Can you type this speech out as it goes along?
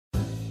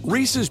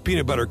Reese's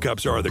peanut butter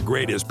cups are the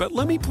greatest, but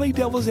let me play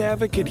devil's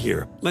advocate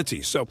here. Let's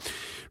see. So,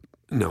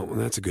 no,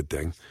 that's a good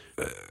thing.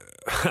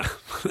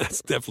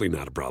 That's definitely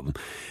not a problem.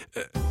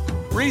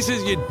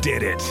 Reese's, you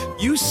did it.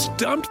 You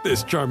stumped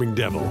this charming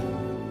devil.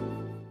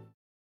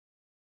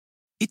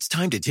 It's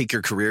time to take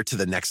your career to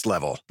the next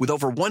level. With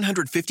over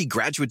 150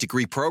 graduate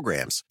degree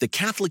programs, the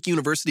Catholic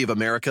University of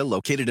America,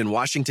 located in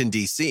Washington,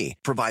 D.C.,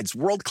 provides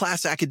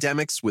world-class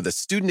academics with a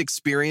student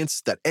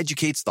experience that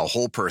educates the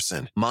whole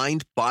person,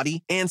 mind,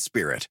 body, and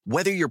spirit.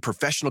 Whether your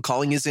professional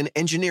calling is in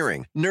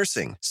engineering,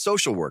 nursing,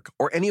 social work,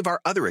 or any of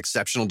our other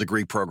exceptional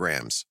degree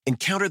programs,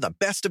 encounter the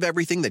best of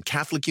everything that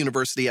Catholic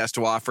University has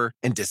to offer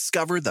and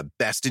discover the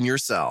best in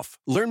yourself.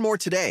 Learn more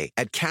today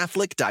at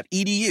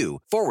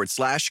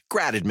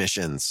catholic.edu/grad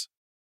admissions.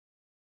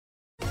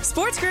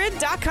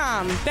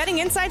 SportsGrid.com. Betting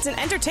insights and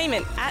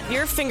entertainment at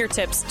your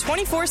fingertips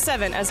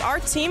 24/7 as our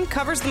team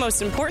covers the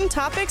most important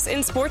topics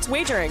in sports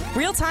wagering.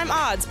 Real-time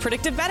odds,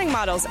 predictive betting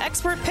models,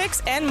 expert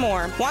picks, and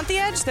more. Want the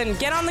edge? Then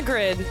get on the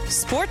grid.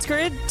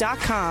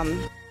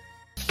 SportsGrid.com.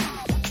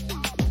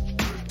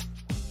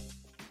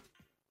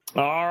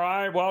 All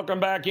right, welcome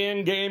back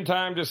in. Game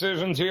Time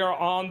Decisions here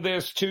on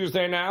this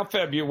Tuesday now,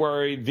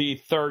 February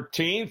the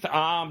 13th.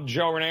 I'm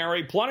Joe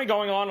Raineri. Plenty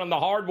going on the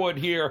hardwood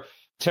here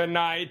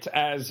tonight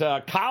as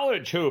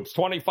college hoops,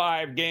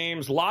 25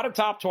 games, a lot of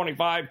top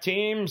 25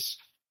 teams,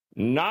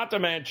 not to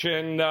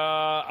mention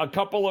a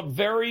couple of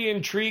very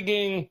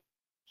intriguing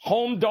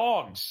home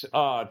dogs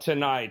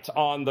tonight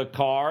on the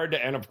card.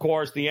 And, of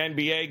course, the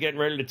NBA getting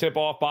ready to tip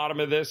off bottom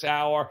of this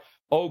hour.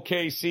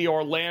 OKC,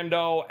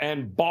 Orlando,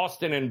 and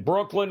Boston and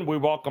Brooklyn. We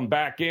welcome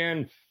back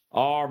in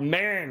our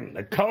man,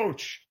 the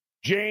coach,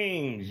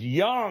 James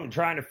Young,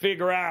 trying to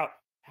figure out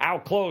how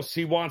close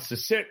he wants to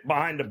sit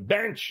behind the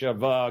bench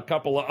of a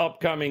couple of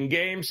upcoming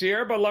games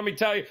here. But let me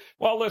tell you,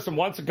 well, listen,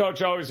 once a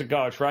coach, always a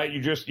coach, right?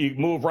 You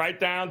move right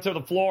down to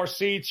the floor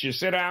seats, you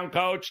sit down,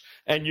 coach,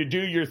 and you do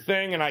your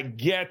thing, and I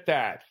get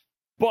that.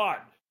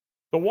 But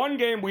the one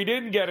game we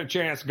didn't get a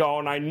chance to go,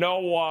 and I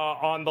know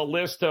on the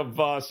list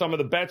of some of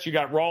the bets you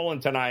got rolling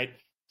tonight,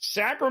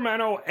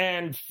 Sacramento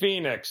and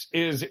Phoenix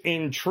is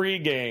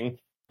intriguing.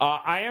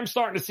 I am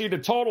starting to see the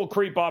total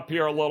creep up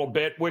here a little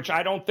bit, which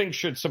I don't think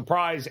should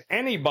surprise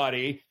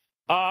anybody.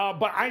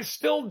 But I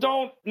still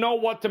don't know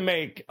what to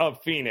make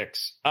of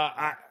Phoenix.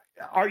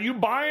 Are you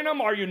buying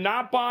them? Are you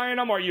not buying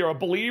them? Are you a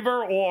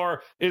believer?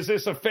 Or is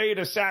this a fade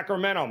of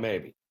Sacramento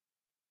maybe?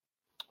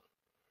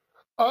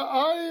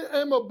 I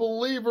am a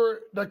believer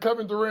that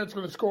Kevin Durant's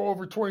going to score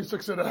over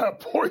 26.5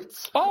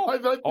 points.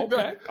 Oh,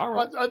 okay. All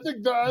right. I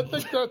think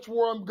that's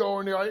where I'm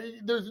going here.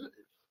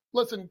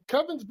 Listen,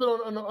 Kevin's been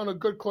on a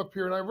good clip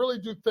here, and I really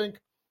do think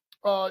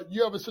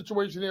you have a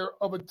situation here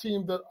of a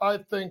team that I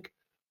think,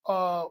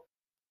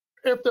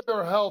 if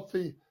they're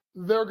healthy,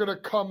 they're going to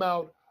come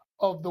out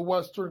of the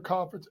Western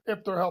Conference.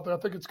 If they're healthy, I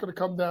think it's going to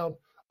come down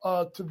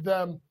to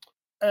them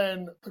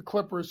and the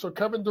Clippers. So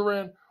Kevin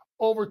Durant,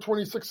 over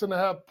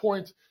 26.5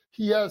 points.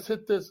 He has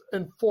hit this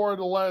in 4 of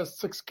the last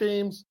 6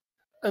 games.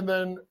 And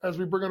then as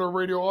we bring in our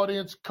radio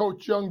audience,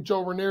 Coach Young,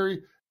 Joe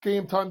Raineri,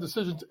 Game Time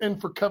Decisions in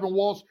for Kevin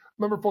Walsh.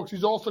 Remember, folks,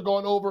 he's also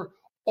gone over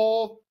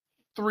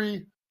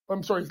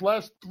his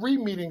last 3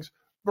 meetings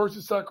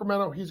versus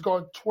Sacramento. He's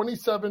gone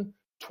 27,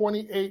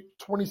 28,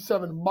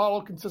 27,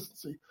 model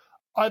consistency.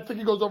 I think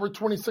he goes over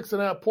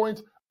 26.5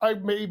 points. I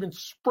may even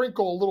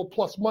sprinkle a little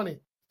plus money,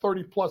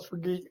 30 plus for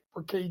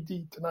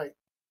KD tonight.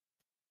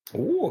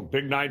 Ooh,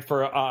 big night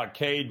for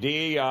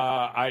KD.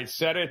 I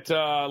said it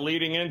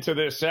leading into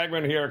this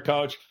segment here,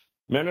 Coach.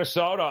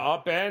 Minnesota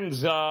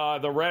upends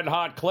the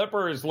red-hot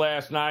Clippers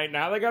last night.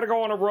 Now they got to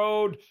go on a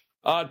road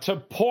to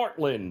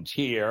Portland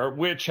here,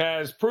 which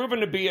has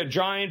proven to be a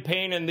giant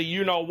pain in the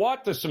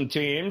you-know-what to some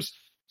teams.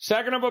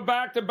 Second of a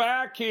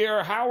back-to-back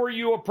here. How are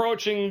you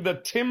approaching the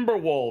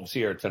Timberwolves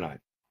here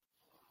tonight?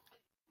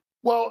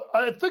 Well,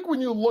 I think when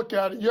you look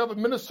at it, you have a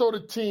Minnesota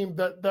team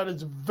that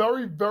is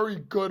very, very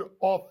good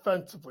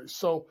offensively.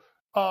 So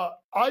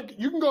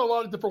you can go a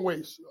lot of different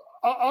ways.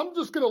 I'm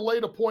just going to lay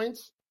the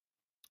points,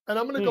 and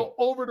I'm going to go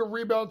over the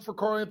rebounds for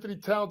Karl Anthony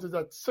Towns is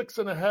at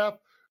 6.5.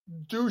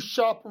 Do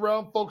shop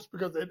around, folks,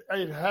 because it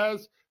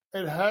has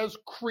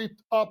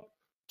creeped up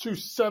to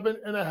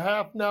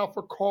 7.5 now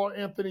for Karl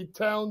Anthony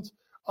Towns.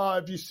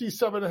 If you see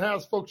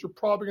 7.5, folks, you're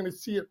probably going to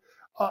see it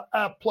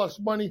at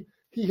plus money.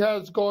 He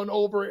has gone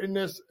over in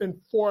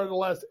 4 out of the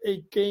last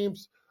 8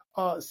 games,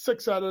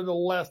 6 out of the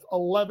last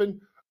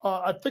 11.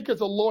 I think it's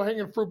a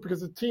low-hanging fruit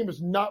because the team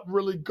is not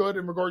really good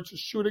in regards to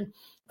shooting.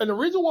 And the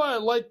reason why I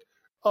like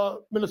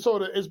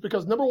Minnesota is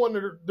because, number one,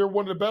 they're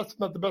one of the best, if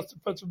not the best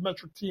defensive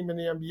metric team in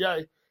the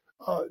NBA,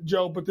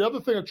 Joe. But the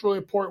other thing that's really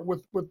important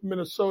with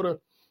Minnesota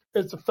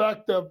is the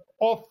fact that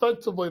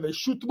offensively they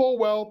shoot the ball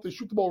well. They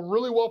shoot the ball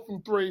really well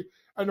from 3,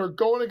 and they're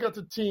going against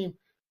a team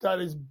that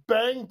is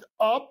banged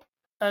up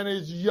and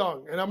is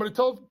young. And I'm going to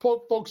tell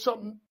folks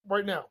something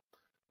right now.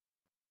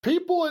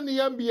 People in the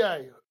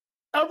NBA,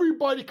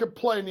 everybody can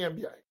play in the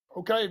NBA,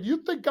 okay? If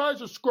you think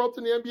guys are scrubbed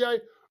in the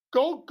NBA,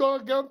 go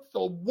against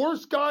the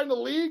worst guy in the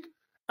league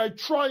and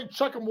try and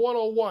check him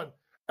one-on-one.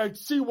 and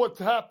see what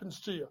happens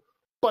to you.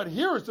 But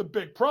here's the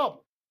big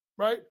problem,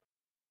 right?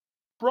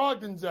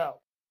 Brogdon's out.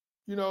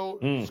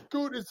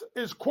 Scoot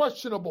is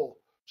questionable.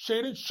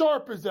 Shaedon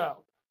Sharpe is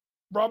out.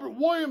 Robert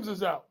Williams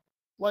is out.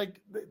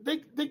 Like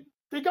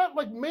they got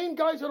like main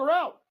guys that are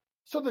out.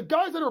 So the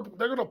guys they're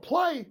going to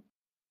play,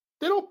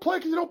 they don't play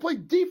because they don't play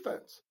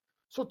defense.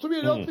 So to me,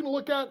 another thing to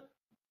look at,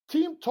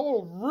 team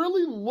total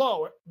really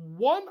low at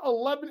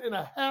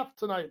 111.5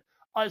 tonight.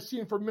 I've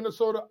seen for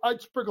Minnesota.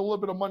 I'd sprinkle a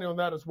little bit of money on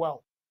that as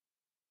well.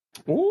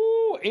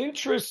 Ooh,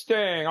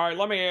 interesting. All right,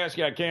 let me ask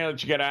you. I can't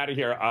let you get out of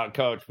here,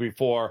 Coach,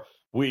 before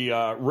we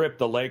rip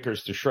the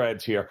Lakers to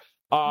shreds here.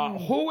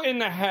 Who in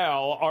the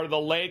hell are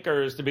the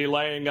Lakers to be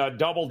laying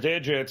double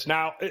digits?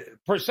 Now,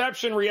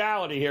 perception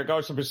reality here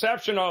goes. The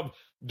perception of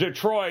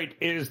Detroit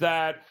is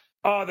that,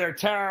 they're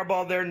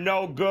terrible, they're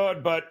no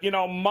good. But,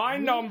 my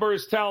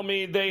numbers tell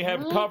me they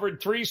have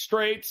covered 3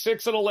 straight,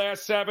 6 of the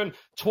last 7,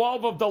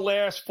 12 of the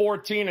last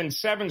 14, and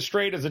 7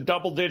 straight as a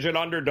double-digit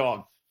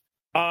underdog.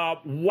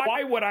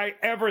 Why would I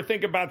ever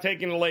think about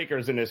taking the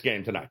Lakers in this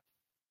game tonight?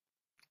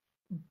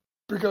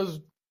 Because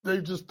they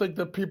just think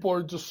that people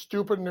are just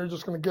stupid and they're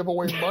just going to give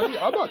away money.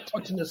 I'm not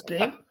touching this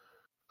game.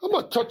 I'm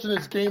not touching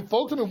this game,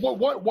 folks. I mean, why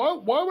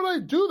would I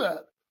do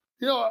that?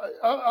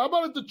 I'm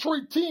on a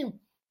Detroit team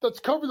that's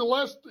covered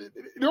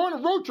they're on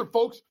a road trip,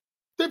 folks.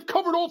 They've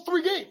covered all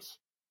 3 games,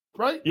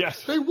 right?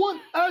 Yes. They won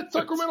at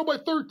Sacramento by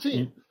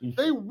 13.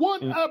 They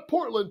won at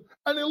Portland,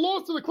 and they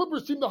lost to the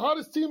Clippers team, the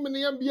hottest team in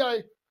the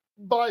NBA,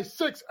 by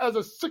 6 as a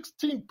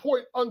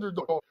 16-point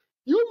underdog.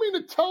 You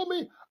mean to tell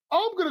me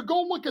I'm going to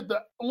go look at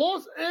the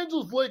Los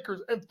Angeles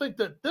Lakers and think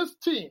that this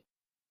team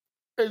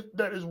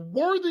is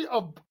worthy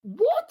of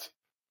what?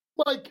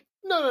 Like,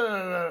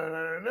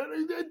 no.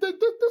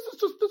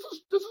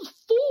 This is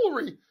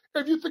foolery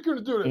if you think you're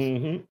going to do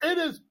this. It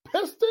is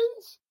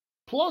Pistons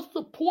plus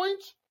the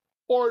points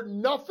or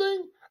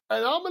nothing.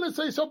 And I'm going to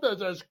say something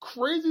that's as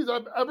crazy as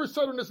I've ever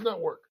said on this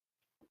network.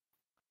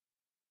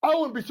 I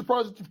wouldn't be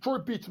surprised if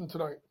Detroit beats them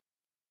tonight.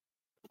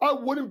 I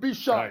wouldn't be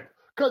shocked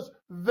because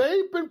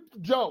they've been,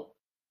 Joe,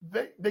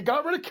 they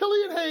got rid of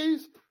Killian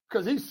Hayes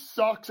because he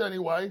sucks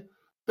anyway.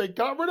 They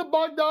got rid of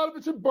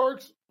Bogdanovich and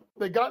Burks.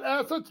 They got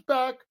assets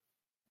back.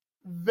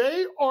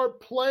 They are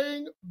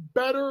playing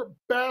better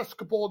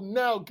basketball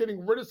now,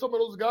 getting rid of some of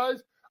those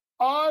guys.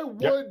 I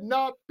would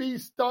not be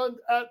stunned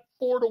at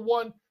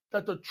 4-1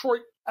 that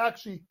Detroit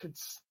actually could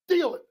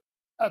steal it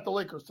at the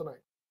Lakers tonight.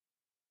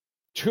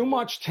 Too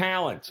much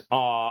talent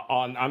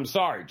I'm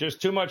sorry,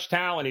 just too much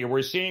talent here.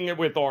 We're seeing it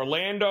with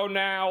Orlando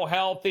now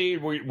healthy.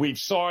 We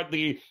saw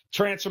the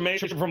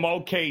transformation from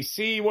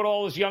OKC with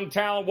all this young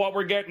talent, what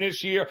we're getting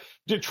this year.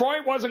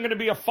 Detroit wasn't going to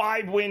be a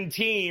 5-win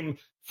team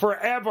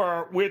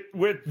forever with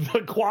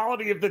the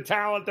quality of the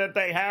talent that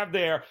they have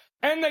there.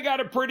 And they got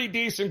a pretty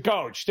decent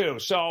coach, too.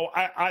 So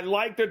I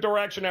like the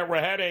direction that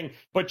we're heading,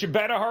 but you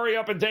better hurry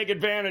up and take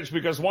advantage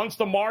because once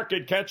the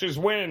market catches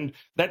wind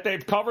that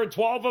they've covered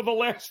 12 of the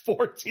last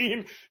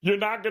 14, you're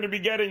not going to be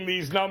getting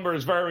these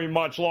numbers very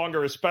much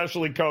longer,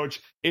 especially,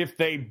 Coach, if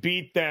they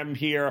beat them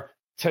here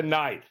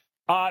tonight.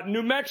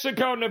 New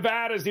Mexico,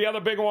 Nevada is the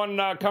other big one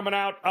coming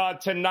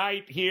out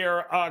tonight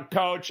here,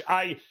 Coach.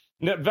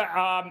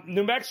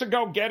 New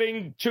Mexico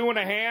getting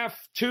 2.5,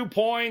 2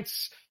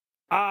 points.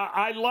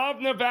 I love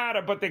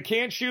Nevada, but they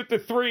can't shoot the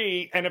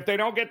 3, and if they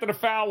don't get to the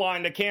foul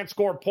line, they can't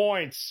score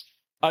points.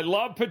 I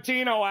love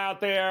Patino out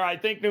there. I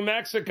think New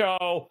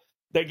Mexico,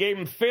 they gave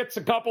him fits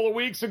a couple of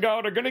weeks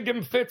ago. They're going to give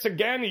him fits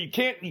again. You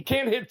can't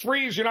hit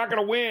threes. You're not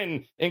going to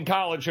win in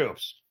college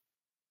hoops.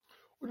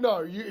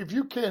 No, if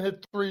you can't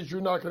hit threes, you're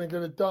not going to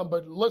get it done.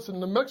 But listen,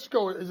 New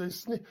Mexico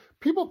is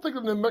people think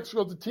of New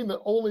Mexico as a team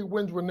that only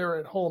wins when they're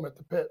at home at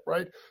the pit,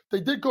 right?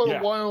 They did go to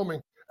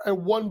Wyoming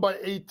and won by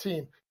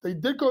 18. They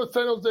did go to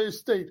San Jose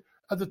State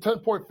as a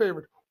 10-point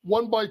favorite,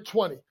 won by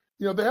 20.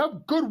 They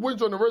have good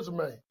wins on the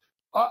resume.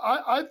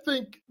 I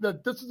think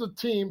that this is a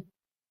team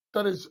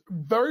that is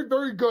very,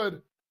 very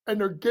good,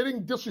 and they're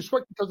getting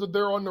disrespected because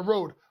they're on the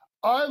road.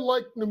 I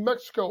like New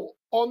Mexico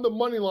on the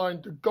money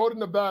line to go to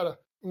Nevada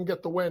and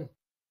get the win.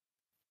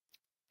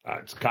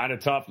 It's kind of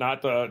tough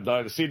not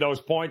to see those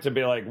points and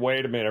be like,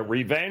 wait a minute,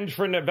 revenge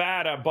for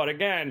Nevada. But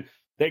again,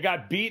 they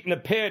got beat in the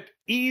pit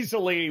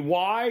easily.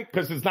 Why?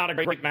 Because it's not a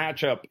great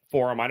matchup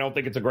for them. I don't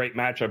think it's a great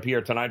matchup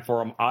here tonight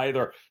for them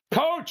either.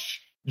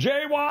 Coach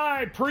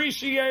JY,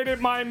 appreciate it,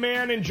 my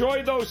man.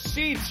 Enjoy those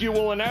seats you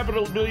will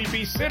inevitably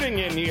be sitting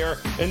in here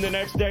in the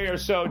next day or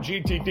so.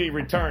 GTD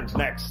returns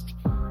next.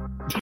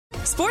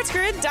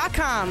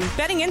 SportsGrid.com.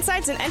 Betting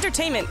insights and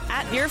entertainment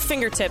at your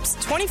fingertips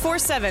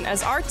 24/7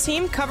 as our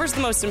team covers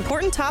the most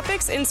important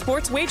topics in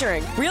sports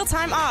wagering.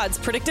 Real-time odds,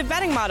 predictive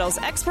betting models,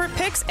 expert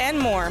picks, and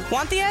more.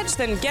 Want the edge?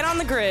 Then get on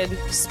the grid.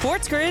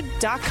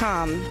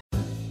 SportsGrid.com.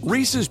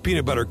 Reese's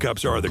peanut butter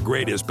cups are the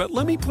greatest, but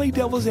let me play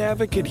devil's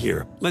advocate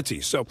here. Let's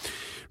see. So,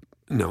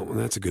 no,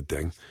 that's a good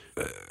thing.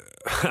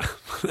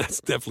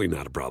 That's definitely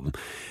not a problem.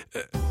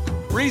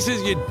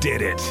 Reese's, you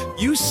did it.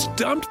 You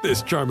stumped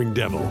this charming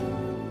devil.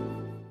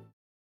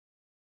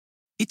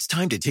 It's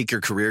time to take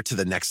your career to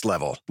the next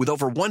level. With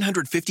over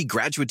 150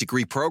 graduate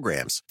degree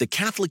programs, the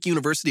Catholic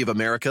University of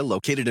America,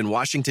 located in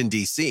Washington,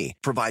 D.C.,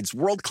 provides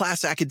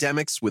world-class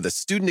academics with a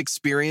student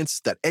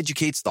experience that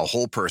educates the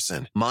whole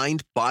person,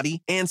 mind,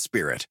 body, and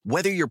spirit.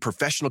 Whether your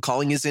professional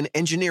calling is in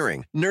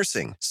engineering,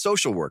 nursing,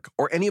 social work,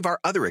 or any of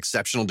our other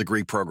exceptional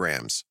degree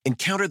programs,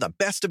 encounter the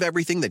best of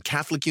everything that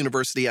Catholic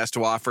University has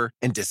to offer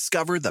and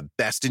discover the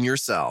best in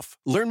yourself.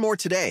 Learn more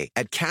today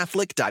at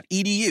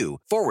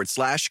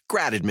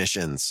catholic.edu/grad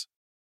admissions.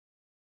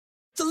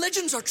 The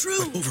legends are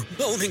true.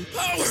 Overwhelming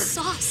power! The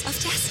sauce of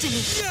destiny.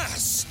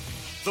 Yes!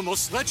 The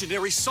most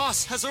legendary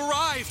sauce has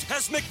arrived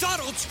as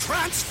McDonald's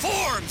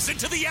transforms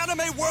into the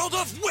anime world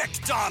of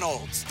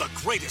WickDonald's. The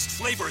greatest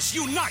flavors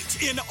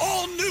unite in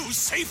all new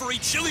savory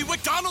chili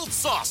McDonald's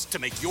sauce to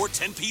make your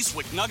 10-piece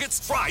Wick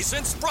Nuggets, fries,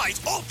 and Sprite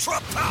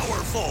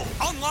ultra-powerful.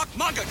 Unlock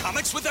manga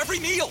comics with every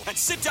meal and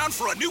sit down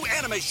for a new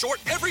anime short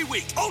every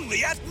week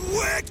only at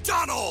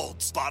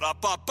WickDonald's.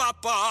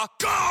 Ba-da-ba-ba-ba,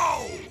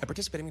 go! At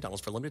participating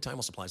McDonald's for a limited time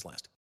while supplies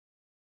last.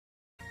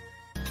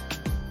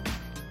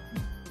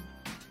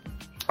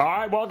 All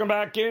right, welcome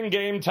back in.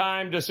 Game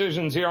Time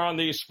Decisions here on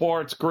the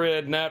Sports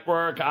Grid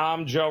Network.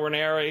 I'm Joe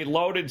Raineri.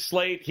 Loaded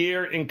slate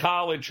here in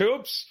college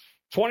hoops.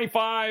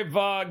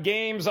 25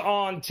 games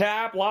on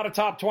tap. A lot of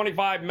top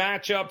 25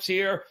 matchups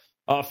here.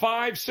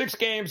 5-6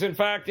 games, in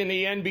fact, in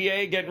the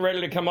NBA getting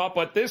ready to come up.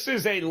 But this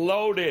is a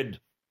loaded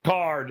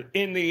card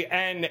in the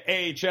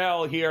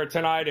NHL here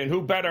tonight. And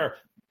who better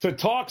to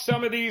talk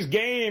some of these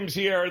games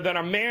here than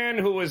a man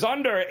who is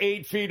under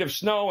 8 feet of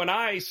snow and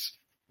ice,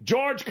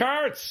 George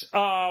Kurtz,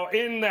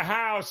 in the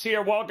house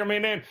here,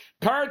 welcoming in.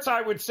 Kurtz,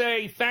 I would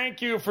say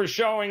thank you for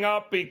showing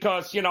up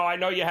because, you know, I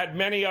know you had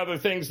many other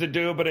things to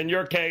do, but in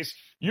your case,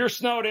 you're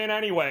snowed in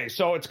anyway,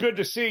 so it's good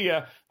to see you.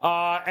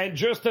 And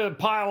just to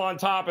pile on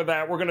top of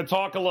that, we're going to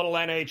talk a little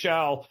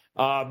NHL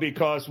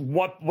because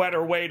what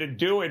better way to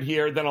do it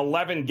here than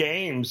 11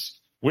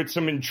 games with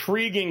some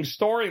intriguing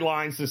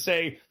storylines, to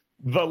say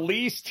the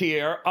least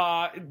here.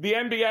 The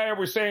NBA, I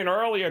was saying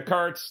earlier,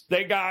 Kurtz,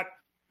 they got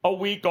a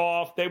week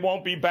off. They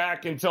won't be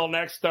back until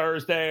next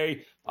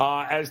Thursday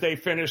as they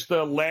finish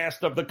the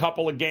last of the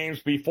couple of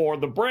games before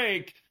the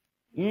break.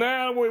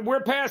 No,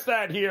 we're past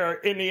that here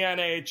in the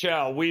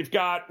NHL. We've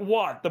got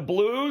what? The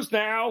Blues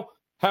now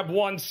have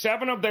won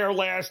 7 of their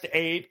last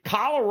 8.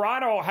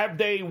 Colorado, have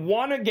they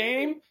won a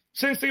game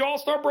since the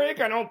All-Star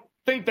break? I don't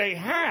think they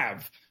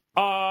have.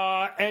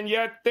 And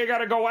yet they got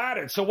to go at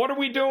it. So what are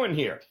we doing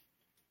here?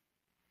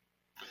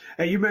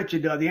 Hey, you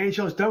mentioned the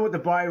NHL is done with the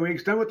bye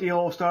weeks, done with the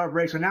All-Star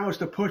break, so now it's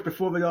the push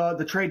before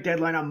the trade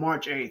deadline on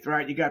March 8th,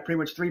 right? You got pretty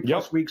much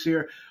 3+ weeks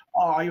here.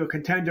 Are you a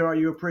contender? Are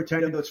you a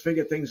pretender? Let's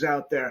figure things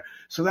out there.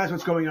 So that's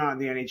what's going on in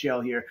the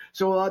NHL here.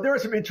 So there are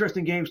some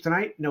interesting games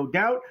tonight, no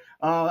doubt.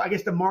 I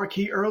guess the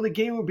marquee early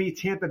game will be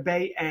Tampa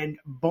Bay and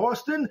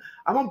Boston.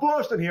 I'm on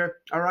Boston here,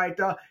 all right?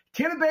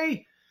 Tampa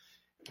Bay,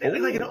 they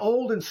look like an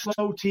old and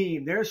slow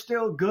team. They're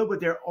still good, but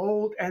they're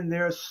old and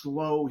they're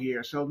slow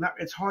here. So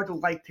it's hard to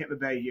like Tampa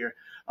Bay here.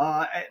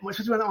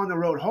 Especially when on the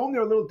road. Home,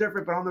 they're a little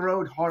different, but on the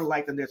road, hard to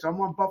like them there. So I'm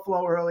on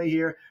Buffalo early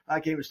here.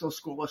 Game is still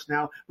scoreless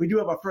now. We do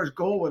have our first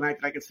goal tonight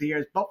that I can see here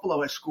as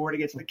Buffalo has scored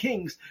against the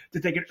Kings to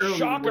take an early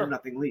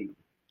 1-0 lead.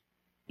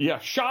 Yeah,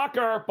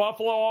 shocker,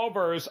 Buffalo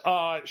overs.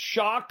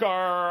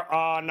 Shocker,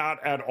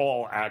 not at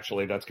all,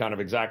 actually. That's kind of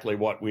exactly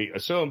what we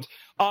assumed.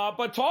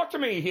 But talk to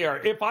me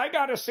here. If I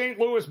got a St.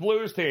 Louis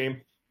Blues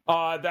team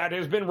that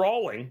has been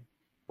rolling,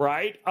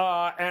 right,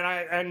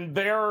 and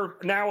they're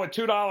now a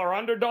 $2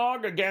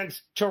 underdog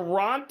against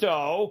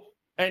Toronto,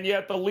 and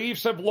yet the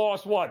Leafs have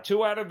lost,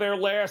 2 out of their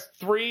last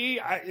 3?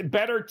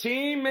 Better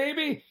team,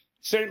 maybe?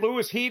 St.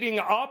 Louis heating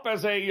up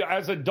as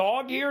a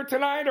dog here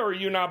tonight, or are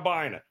you not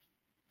buying it?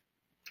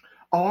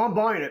 Oh, I'm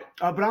buying it,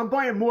 but I'm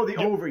buying more the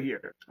over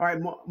here. All right,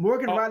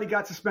 Morgan Riley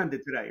got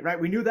suspended today, right?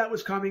 We knew that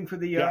was coming for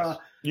the, what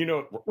do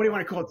you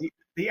want to call it,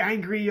 the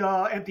angry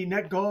empty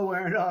net goal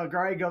where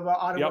Greg of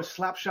Ottawa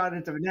slap shot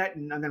into the net,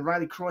 and then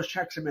Riley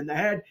cross-checks him in the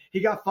head. He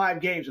got 5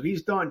 games, so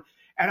he's done.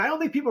 And I don't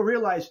think people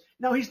realize,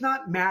 no, he's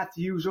not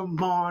Matthews or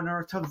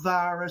Marner,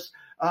 Tavares,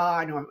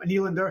 I know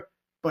Nylander,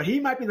 but he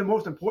might be the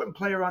most important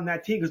player on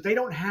that team because they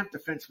don't have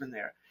defensemen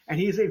there. And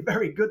he's a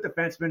very good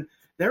defenseman.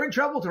 They're in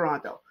trouble,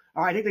 Toronto.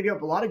 I think they give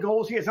up a lot of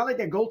goals here. It's not like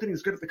their goaltending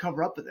is good enough to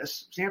cover up for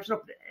this. Samson,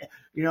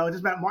 it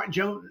doesn't matter. Martin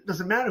Jones,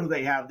 doesn't matter who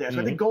they have there. So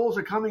I think goals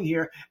are coming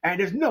here, and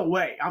there's no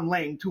way I'm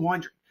laying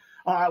 200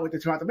 with the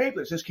Toronto Maple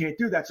Leafs. Just can't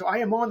do that. So I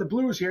am on the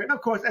Blues here. And,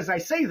 of course, as I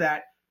say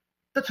that,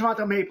 the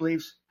Toronto Maple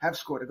Leafs have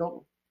scored a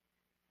goal.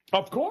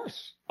 Of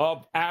course.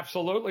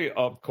 Absolutely,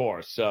 of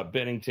course.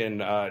 Bennington,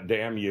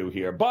 damn you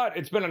here. But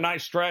it's been a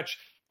nice stretch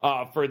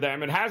for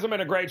them. It hasn't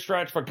been a great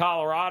stretch for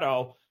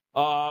Colorado.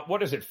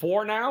 What is it,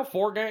 4 now?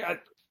 4 games?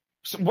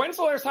 When's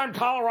the last time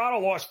Colorado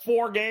lost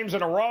 4 games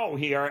in a row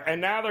here?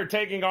 And now they're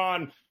taking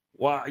on,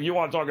 well, you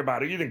want to talk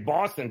about it. You think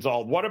Boston's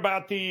old. What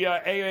about the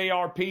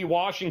AARP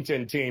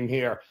Washington team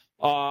here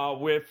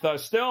with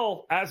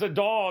still as a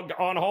dog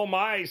on home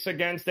ice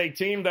against a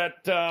team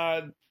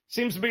that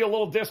seems to be a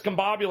little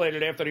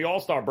discombobulated after the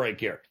All-Star break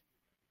here?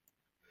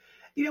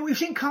 we've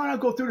seen Colorado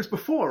go through this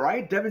before,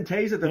 right? Devin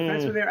Tays, the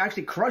defenseman there,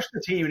 actually crushed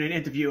the team in an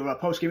interview, a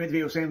post-game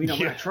interview, saying, we're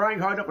not trying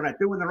hard enough, we're not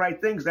doing the right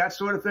things, that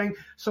sort of thing.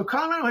 So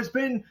Colorado has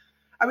been,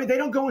 they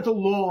don't go into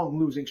long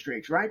losing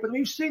streaks, right? But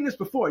we've seen this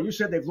before. You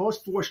said they've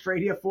lost 4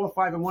 straight here,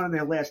 4-5-1 in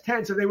their last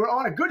 10. So they were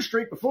on a good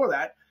streak before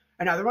that,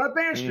 and now they're on a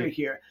bad streak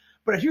here.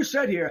 But as you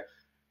said here,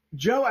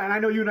 Joe, and I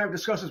know you and I have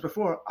discussed this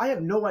before, I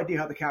have no idea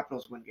how the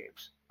Capitals win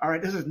games. All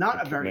right, this is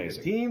not a very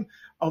good team.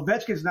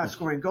 Ovechkin's not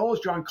scoring goals.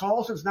 John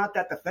Carlson's not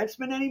that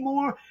defenseman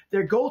anymore.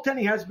 Their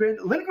goaltending has been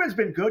 – Lindgren's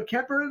been good.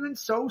 Kemper has been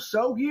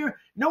so-so here.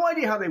 No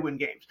idea how they win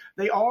games.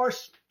 They are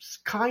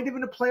kind of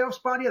in a playoff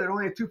spot here. They're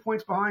only 2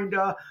 points behind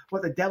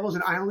the Devils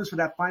and Islanders for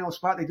that final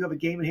spot. They do have a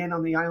game in hand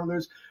on the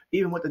Islanders,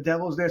 even with the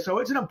Devils there. So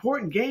it's an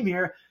important game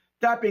here.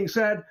 That being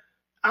said,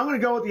 I'm going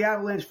to go with the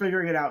Avalanche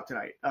figuring it out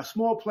tonight. A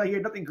small play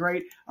here, nothing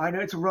great. I know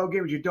it's a road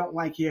game, which you don't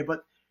like here,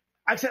 but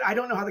I said I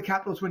don't know how the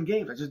Capitals win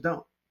games. I just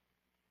don't.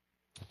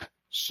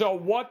 So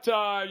what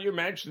you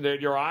mentioned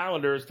that your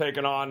Islanders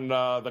taking on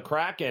the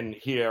Kraken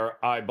here,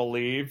 I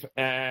believe,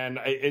 and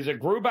is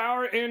it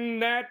Grubauer in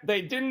net?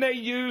 Didn't they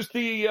use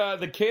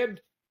the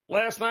kid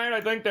last night?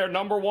 I think their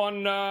number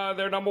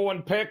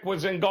one pick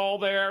was in goal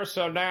there.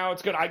 So now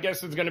I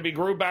guess it's going to be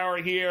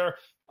Grubauer here.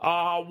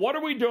 What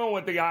are we doing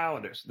with the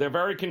Islanders? They're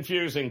very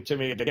confusing to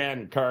me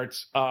again,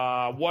 Kurtz.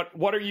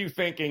 What are you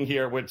thinking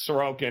here with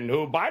Sorokin,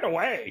 who, by the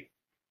way,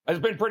 has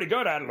been pretty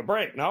good out of the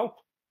break? No.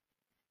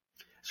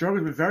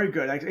 Sorokin's been very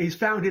good. He's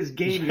found his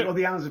game.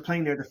 The Islanders are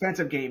playing their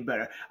defensive game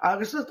better.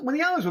 When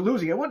the Islanders were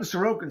losing, it wasn't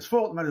Sorokin's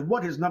fault, no matter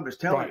what his numbers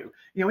tell you.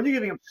 When you're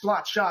giving him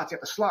slot shots, you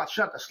have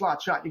to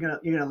slot shot, you're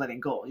gonna let him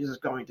go. You're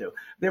just going to.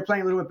 They're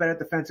playing a little bit better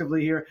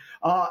defensively here.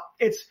 I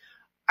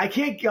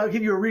can't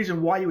give you a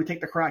reason why you would take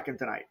the Kraken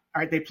tonight.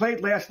 All right, they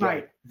played last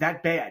night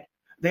that bad.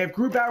 They have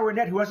Grubauer in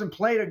net, who hasn't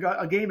played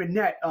a game in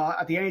net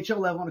at the NHL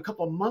level in a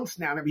couple of months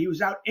now. Maybe he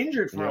was out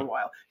injured for a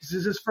while. This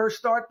is his first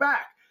start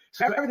back.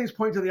 So everything's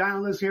pointing to the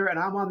Islanders here, and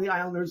I'm on the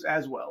Islanders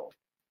as well.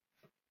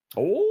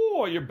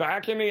 Oh, you're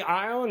backing the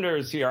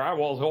Islanders here. I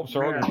hope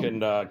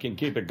Sorokin can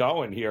keep it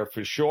going here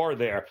for sure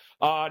there.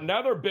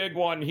 Another big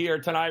one here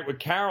tonight with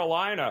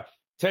Carolina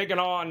taking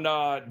on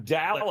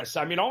Dallas.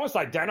 Almost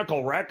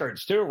identical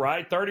records too,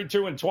 right?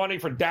 32-20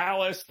 for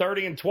Dallas,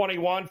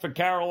 30-21 for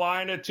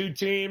Carolina. Two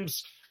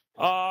teams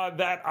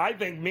that I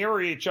think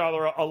mirror each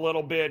other a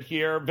little bit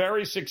here.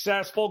 Very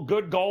successful,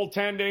 good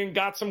goaltending,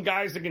 got some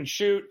guys that can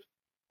shoot.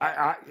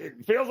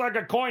 It feels like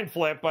a coin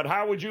flip, but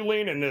how would you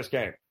lean in this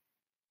game?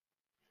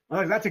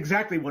 Well, that's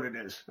exactly what it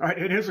is. All right,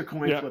 it is a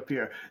coin flip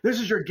here. This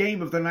is your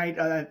game of the night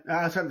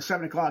outside the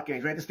 7 o'clock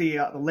games, right? This is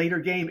the later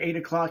game, 8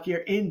 o'clock here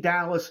in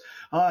Dallas.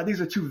 These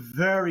are two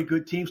very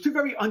good teams, two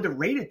very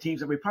underrated teams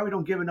that we probably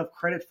don't give enough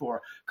credit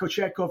for.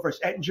 Kochetkov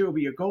versus Ettinger will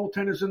be your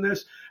goaltenders in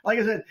this. Like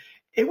I said,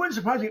 it wouldn't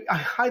surprise me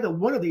either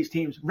one of these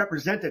teams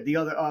represented the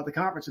other the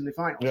conference in the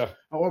finals,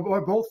 or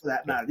both for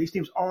that matter. These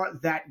teams are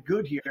that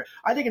good here.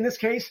 I think in this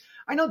case,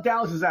 I know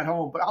Dallas is at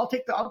home, but I'll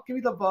give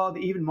you the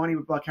even money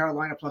with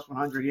Carolina plus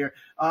 100 here.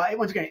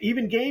 Once again,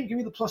 even game, give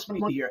me the plus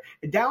money here.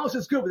 And Dallas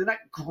is good, but they're not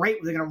great.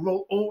 They're going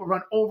to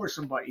run over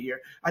somebody here.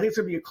 I think it's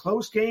going to be a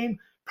close game.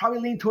 Probably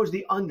lean towards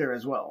the under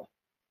as well.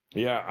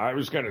 Yeah, I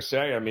was going to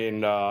say,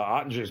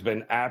 Ottinger's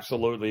been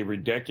absolutely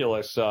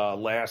ridiculous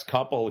last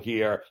couple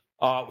here.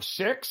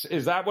 6,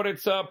 is that what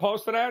it's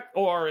posted at?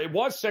 Or it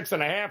was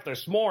 6.5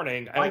 this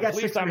morning. I got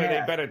 6.5.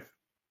 They bet it.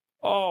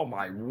 Oh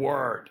my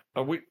word!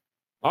 All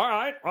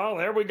right. Well,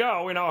 there we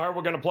go. We know how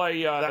we're going to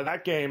play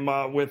that game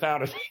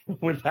without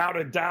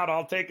a doubt.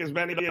 I'll take as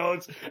many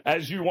notes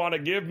as you want to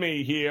give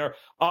me here.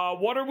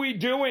 What are we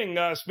doing?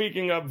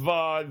 Speaking of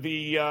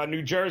the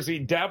New Jersey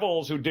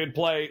Devils, who did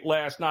play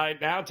last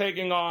night, now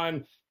taking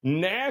on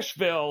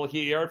Nashville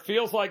here. It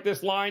feels like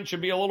this line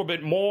should be a little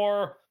bit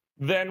more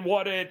than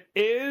what it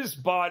is,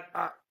 but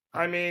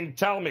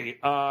tell me,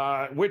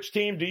 which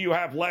team do you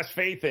have less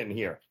faith in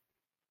here?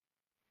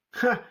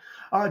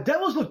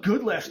 Devils looked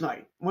good last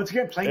night. Once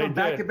again, playing on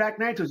back-to-back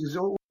nights, which is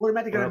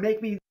automatically going to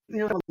make me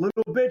a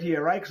little bit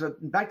here, right? Because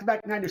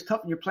back-to-back night is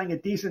tough, and you're playing a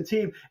decent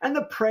team, and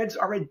the Preds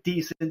are a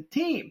decent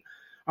team.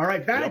 All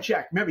right,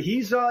 Vanacek, remember,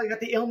 he's got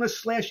the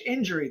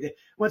illness/injury.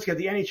 Once again,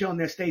 the NHL and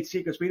their state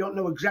secrets. We don't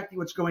know exactly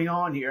what's going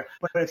on here,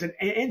 but it's an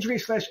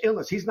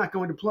injury/illness. He's not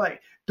going to play.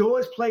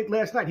 Dawes played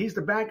last night. He's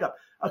the backup.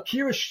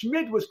 Akira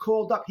Schmid was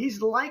called up.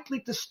 He's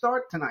likely to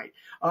start tonight.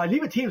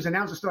 Neither team's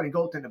announced a starting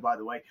goaltender, by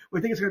the way. We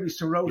think it's going to be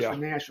Saros for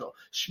Nashville.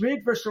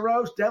 Schmid versus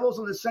Saros, Devils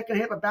in the second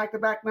half of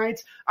back-to-back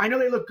nights. I know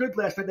they looked good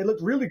last night. They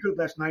looked really good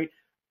last night.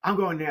 I'm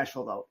going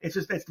Nashville, though. It's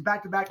the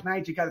back-to-back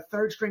nights. You got a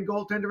third-string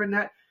goaltender in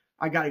that.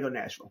 I got to go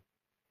Nashville.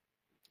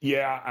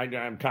 Yeah,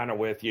 I'm kind of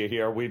with you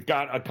here. We've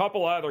got a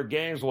couple other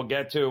games we'll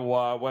get to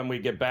when we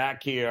get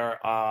back here.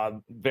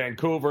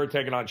 Vancouver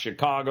taking on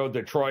Chicago,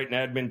 Detroit and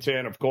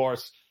Edmonton, of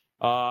course.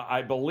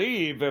 I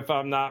believe, if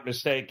I'm not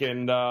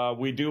mistaken,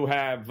 we do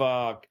have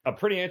a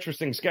pretty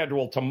interesting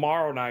schedule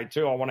tomorrow night,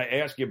 too. I want to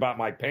ask you about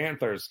my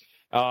Panthers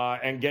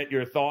and get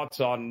your thoughts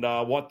on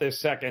what this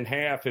second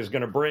half is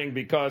going to bring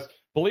because,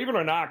 believe it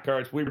or not,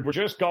 Kurtz, we were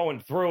just going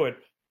through it.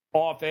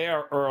 off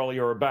air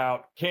earlier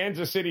about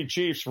Kansas City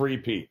Chiefs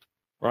repeat,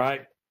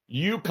 right?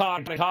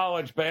 UConn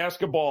college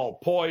basketball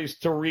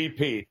poised to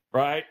repeat,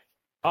 right?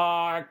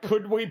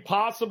 Could we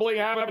possibly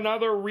have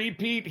another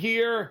repeat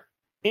here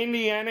in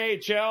the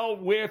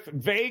NHL with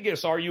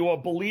Vegas? Are you a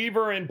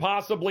believer in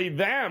possibly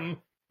them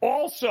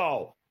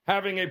also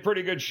having a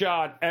pretty good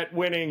shot at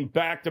winning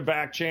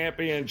back-to-back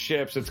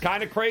championships? It's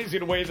kind of crazy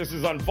the way this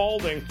is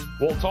unfolding.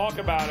 We'll talk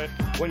about it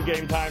when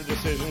Game Time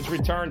Decisions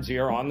returns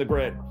here on The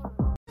Grid.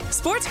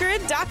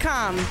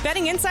 SportsGrid.com.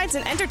 Betting insights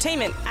and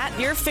entertainment at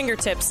your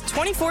fingertips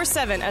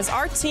 24/7 as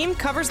our team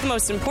covers the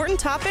most important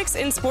topics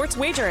in sports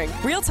wagering.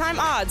 Real-time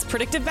odds,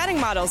 predictive betting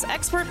models,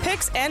 expert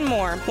picks, and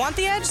more. Want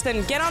the edge?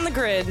 Then get on the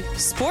grid.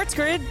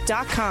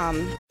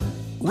 SportsGrid.com.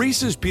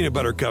 Reese's peanut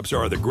butter cups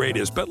are the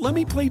greatest, but let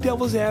me play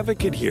devil's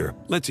advocate here.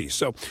 Let's see.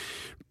 So,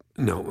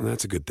 no,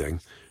 that's a good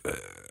thing.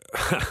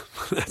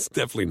 That's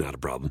definitely not a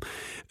problem.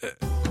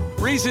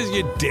 Reese's,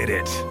 you did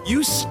it.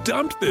 You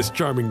stumped this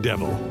charming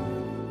devil.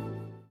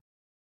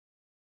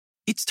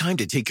 It's time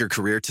to take your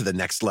career to the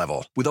next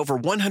level. With over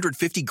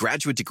 150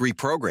 graduate degree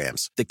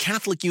programs, the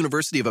Catholic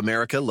University of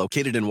America,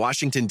 located in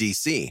Washington,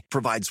 D.C.,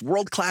 provides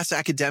world-class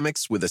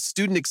academics with a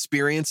student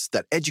experience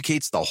that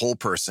educates the whole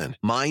person,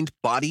 mind,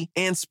 body,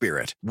 and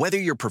spirit. Whether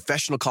your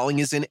professional calling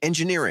is in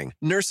engineering,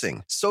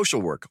 nursing,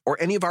 social work, or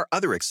any of our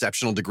other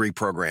exceptional degree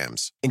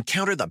programs,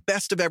 encounter the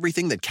best of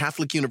everything that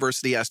Catholic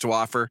University has to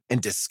offer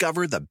and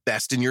discover the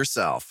best in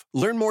yourself.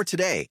 Learn more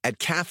today at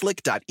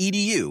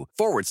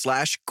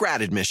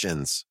catholic.edu/grad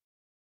admissions.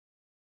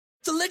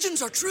 The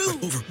legends are true.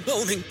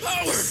 Overwhelming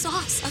power! The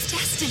sauce of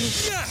destiny.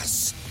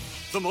 Yes!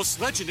 The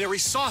most legendary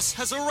sauce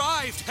has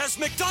arrived as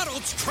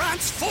McDonald's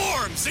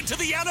transforms into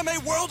the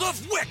anime world of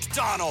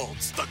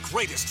WickDonald's. The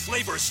greatest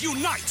flavors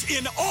unite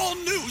in all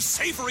new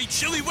savory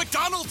chili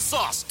McDonald's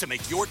sauce to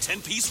make your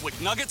 10-piece Wick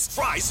Nuggets,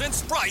 fries, and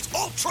Sprite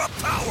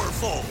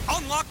ultra-powerful.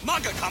 Unlock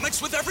manga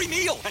comics with every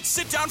meal and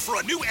sit down for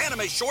a new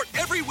anime short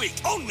every week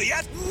only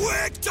at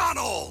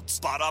WickDonald's.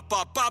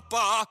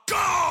 Ba-da-ba-ba-ba,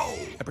 go!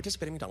 At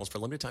participating McDonald's for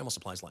a limited time while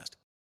supplies last.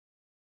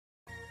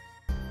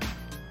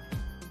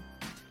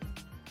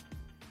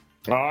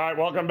 All right,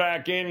 welcome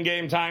back in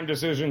Game Time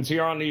Decisions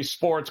here on the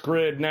Sports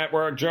Grid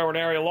Network. Joe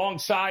Raineri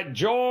alongside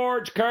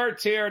George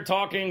Kurtz here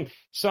talking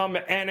some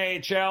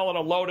NHL and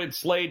a loaded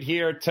slate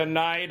here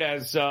tonight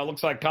as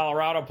looks like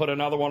Colorado put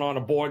another one on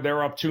the board.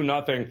 They're up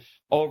 2-0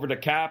 over the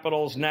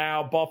Capitals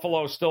now.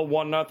 Buffalo still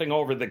 1-0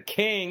 over the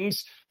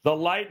Kings. The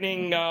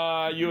Lightning,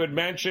 you had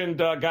mentioned,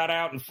 got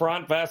out in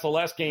front.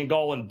 Vasilevsky in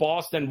goal in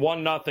Boston,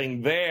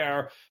 1-0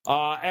 there.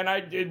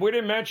 And we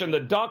didn't mention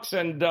the Ducks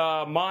and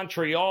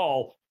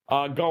Montreal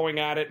going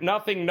at it.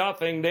 Nothing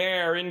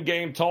there.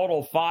 In-game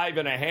total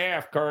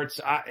 5.5, Kurtz.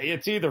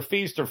 It's either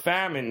feast or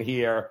famine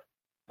here.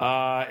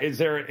 Is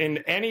there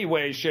in any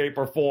way, shape,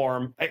 or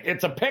form?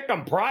 It's a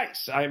pick-em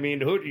price. I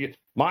mean,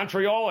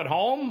 Montreal at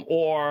home,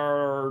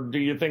 or do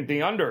you think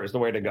the under is the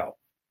way to go?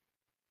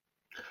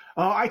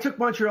 I took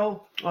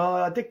Montreal.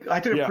 I think I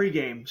took a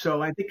pregame,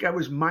 so I think I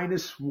was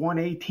minus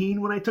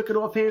 118 when I took it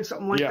offhand,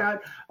 something like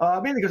that.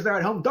 Mainly because they're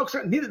at home. Ducks,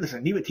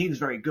 neither team is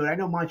very good. I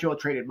know Montreal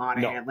traded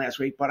Monahan last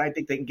week, but I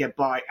think they can get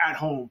by at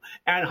home.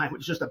 Anaheim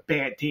was just a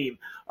bad team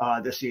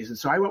this season,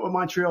 so I went with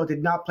Montreal.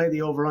 Did not play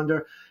the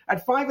over/under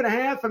at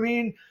 5.5. I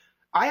mean,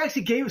 I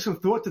actually gave some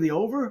thought to the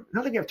over.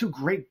 I think you have two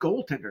great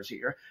goaltenders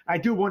here. I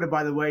do wonder,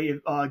 by the way,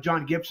 if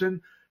John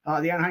Gibson,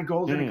 the Anaheim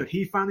goaltender, could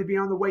he finally be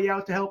on the way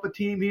out to help a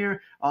team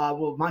here?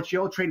 Will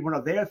Montreal trade one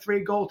of their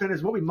three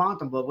goaltenders? What we want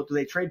them, but do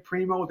they trade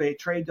Primo? Will they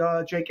trade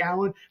Jake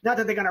Allen? Not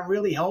that they're going to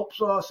really help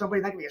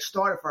somebody. Not going to be a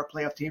starter for a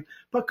playoff team,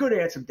 but could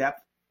add some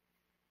depth.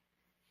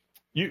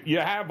 You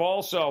have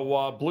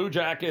also Blue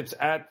Jackets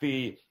at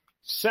the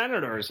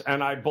Senators,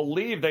 and I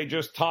believe they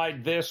just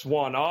tied this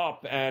one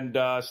up and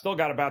still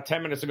got about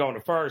 10 minutes to go in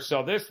the first.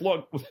 So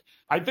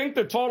I think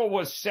the total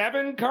was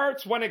 7,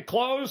 Kurtz, when it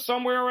closed,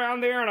 somewhere around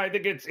there, and I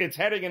think it's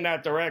heading in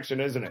that direction,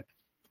 isn't it?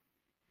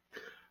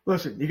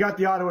 Listen, you got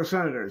the Ottawa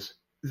Senators.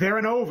 They're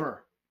an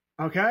over,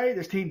 okay?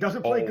 This team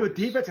doesn't play good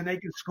defense, and they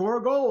can score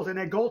goals, and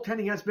their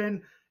goaltending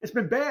it's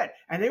been bad.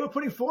 And they were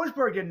putting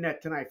Forsberg in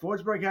net tonight.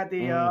 Forsberg had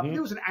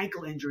there was an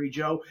ankle injury,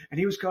 Joe, and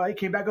he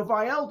came back with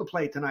IL to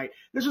play tonight.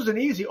 This was an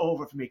easy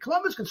over for me.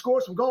 Columbus can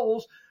score some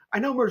goals. I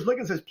know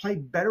Merzlikins has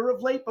played better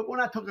of late, but we're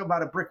not talking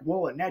about a brick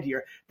wall in net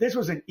here. This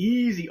was an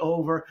easy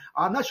over.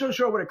 I'm not so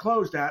sure what it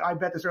closed at. I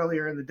bet this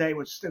earlier in the day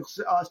was still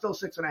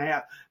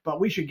 6.5, but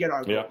we should get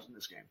our goals in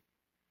this game.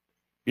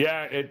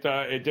 Yeah, it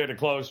did. It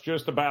closed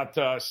just about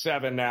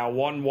 7 now,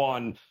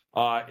 1-1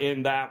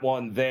 in that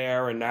one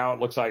there, and now it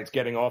looks like it's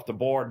getting off the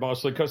board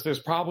mostly because there's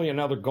probably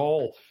another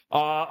goal.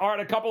 All right,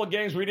 a couple of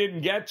games we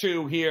didn't get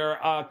to here,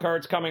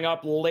 Kurtz, coming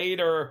up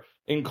later,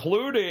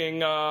 including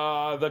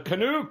the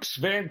Canucks,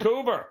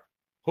 Vancouver,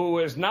 who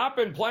has not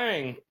been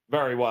playing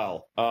very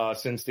well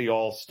since the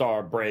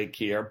All-Star break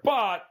here,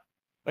 but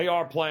they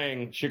are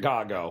playing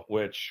Chicago,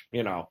 which,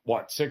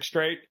 6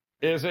 straight?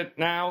 Is it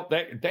now?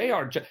 They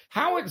are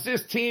how is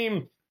this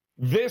team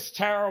this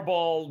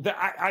terrible?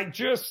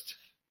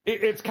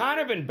 It's kind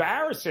of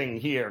embarrassing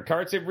here,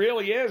 Kurtz. It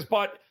really is.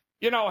 But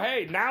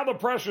hey, now the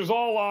pressure's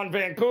all on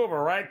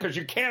Vancouver, right? Because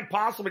you can't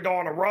possibly go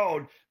on the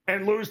road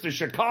and lose to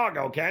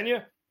Chicago, can you?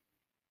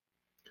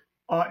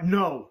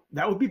 No,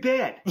 that would be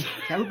bad.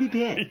 That would be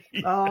bad.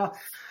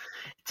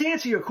 To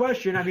answer your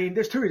question, I mean,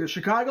 there's two reasons.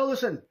 Chicago,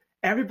 listen,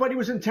 everybody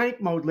was in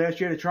tank mode last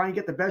year to try and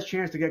get the best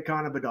chance to get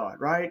Connor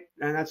Bedard, right?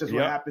 And that's just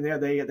what happened there.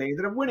 They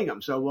ended up winning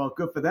them, so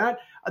good for that.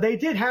 They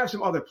did have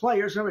some other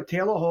players. Remember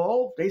Taylor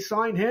Hall? They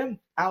signed him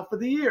out for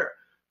the year.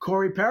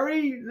 Corey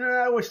Perry,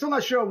 we're still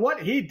not sure what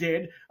he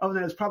did, other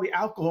than it's probably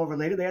alcohol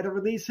related. They had to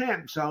release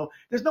him. So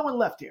there's no one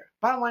left here.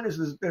 Bottom line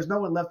is there's no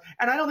one left.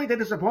 And I don't think they're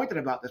disappointed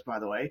about this, by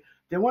the way.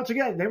 Then once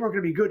again, they weren't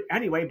going to be good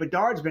anyway.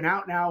 Bedard's been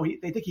out now.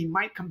 They think he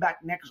might come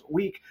back next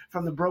week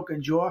from the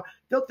broken jaw.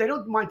 They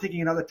don't mind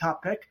taking another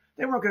top pick.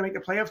 They weren't going to make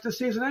the playoffs this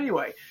season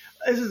anyway.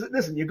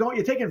 Listen,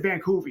 you're taking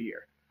Vancouver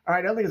here. All right,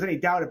 I don't think there's any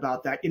doubt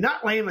about that. You're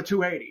not laying the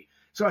 280.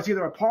 So it's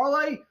either a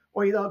parlay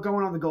or you're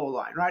going on the goal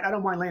line, right? I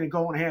don't mind laying a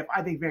goal and a half.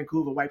 I think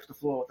Vancouver wipes the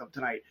floor with them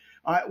tonight.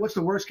 What's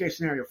the worst case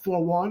scenario?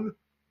 4-1,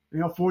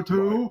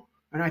 4-2, right.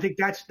 And I think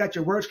that's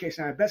your worst case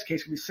scenario. Best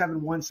case could be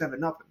 7-1,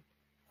 7-0.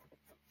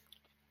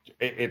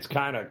 It's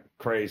kind of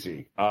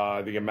crazy,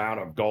 the amount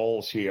of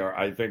goals here.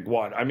 I think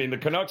the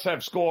Canucks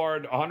have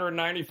scored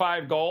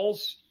 195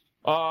 goals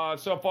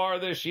so far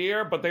this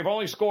year, but they've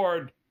only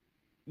scored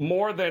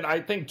more than,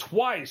 I think,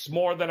 twice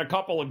more than a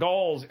couple of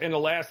goals in the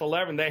last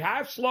 11. They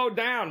have slowed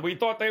down. We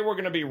thought they were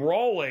going to be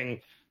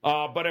rolling.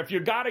 But if you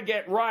got to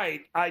get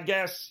right, I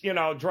guess,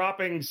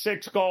 dropping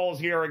 6 goals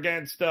here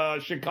against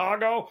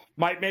Chicago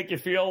might make you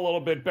feel a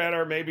little bit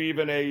better, maybe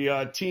even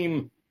a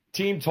team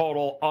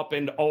total up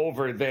and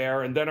over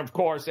there. And then, of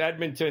course,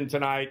 Edmonton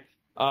tonight.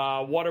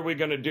 What are we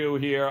going to do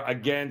here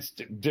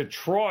against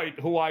Detroit,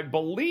 who I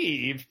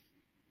believe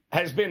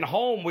has been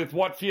home with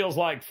what feels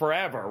like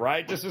forever,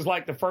 right? This is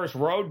like the first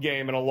road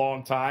game in a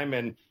long time,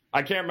 and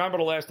I can't remember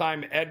the last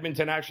time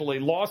Edmonton actually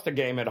lost a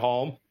game at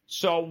home.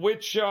 So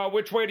which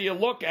way do you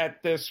look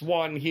at this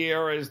one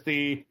here? Is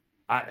you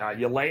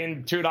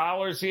laying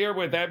 $2 here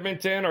with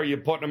Edmonton, or are you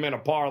putting them in a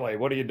parlay?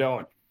 What are you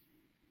doing?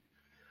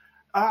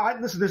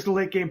 Listen, this is the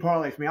late game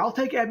parlay for me. I'll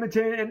take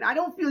Edmonton, and I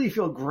don't really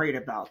feel great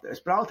about this,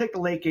 but I'll take the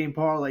late game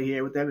parlay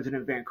here with Edmonton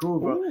and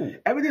Vancouver. Ooh.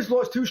 Edmonton's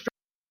lost 2 straight.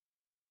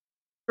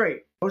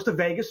 Lost to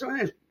Vegas. So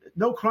there's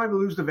no crime to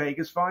lose to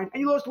Vegas, fine.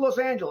 And you lost to Los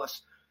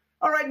Angeles.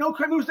 All right, no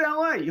crime to lose to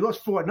LA. You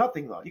lost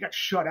 4-0, though. You got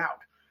shut out.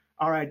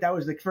 All right, that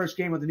was the first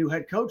game with the new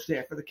head coach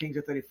there for the Kings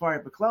after they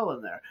fired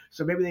McClellan there.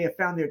 So maybe they have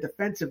found their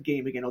defensive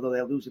game again, although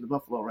they're losing to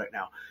Buffalo right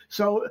now.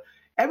 So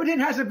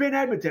Edmonton hasn't been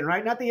Edmonton,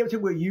 right? Not the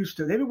Edmonton we're used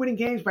to. They've been winning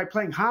games by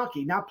playing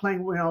hockey, not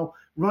playing, run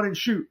and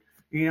shoot.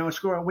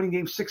 Scoring, winning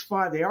games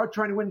 6-5. They are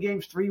trying to win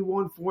games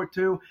 3-1,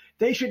 4-2.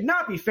 They should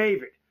not be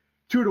favored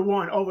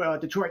 2-1 over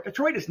Detroit.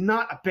 Detroit is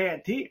not a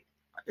bad team.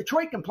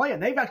 Detroit can play,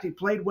 and they've actually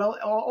played well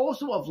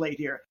also of late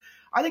here.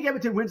 I think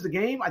Edmonton wins the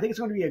game. I think it's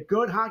going to be a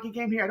good hockey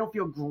game here. I don't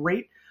feel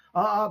great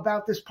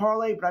about this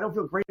parlay, but I don't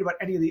feel great about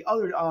any of the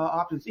other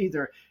options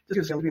either. This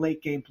is going to be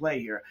late game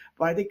play here.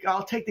 But I think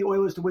I'll take the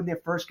Oilers to win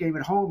their first game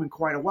at home in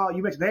quite a while.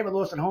 You mentioned they haven't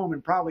lost at home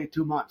in probably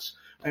 2 months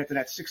after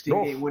that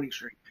 16-game winning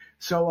streak.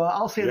 So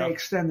I'll say they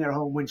extend their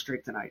home win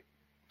streak tonight.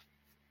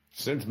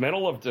 Since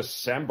middle of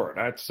December.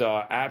 That's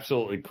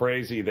absolutely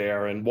crazy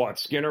there. And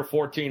Skinner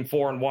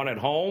 14-4-1 at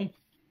home.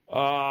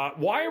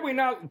 Why are we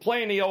not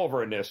playing the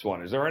over in this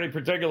one? Is there any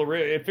particular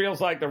it feels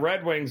like the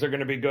Red Wings are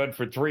going to be good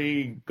for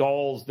 3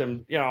 goals.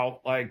 Then,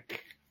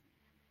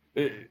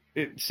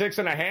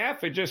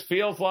 6.5. It just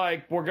feels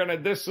like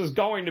this is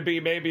going to be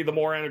maybe the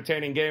more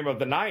entertaining game of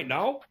the night,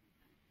 no?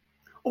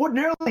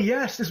 Ordinarily,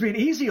 yes. This would be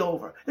an easy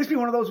over. This would be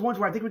one of those ones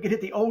where I think we could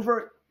hit the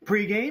over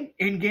pre-game,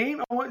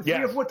 in-game, 3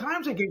 or 4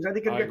 times in games. I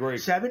think it'll get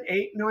 7,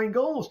 8, 9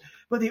 goals.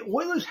 But the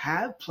Oilers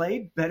have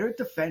played better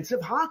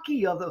defensive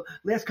hockey of the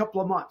last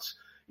couple of months.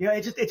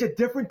 It's a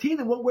different team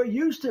than what we're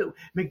used to.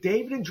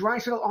 McDavid and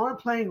Draisaitl aren't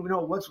playing.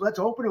 Let's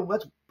open them.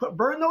 Let's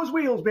burn those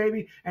wheels,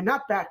 baby, and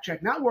not back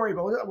check, not worry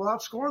about it. We'll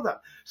outscore them.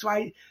 So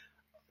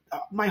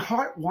my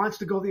heart wants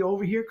to go the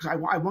over here because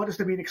I want this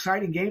to be an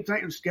exciting game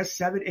tonight and get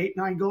 7, 8,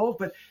 9 goals.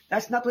 But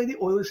that's not the way the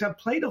Oilers have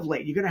played of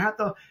late. You're going to have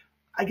to,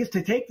 I guess,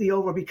 to take the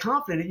over, be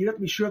confident. You have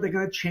to be sure they're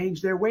going to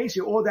change their ways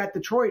here, or that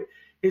Detroit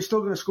is still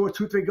going to score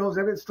 2, 3 goals.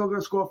 Everyone's still going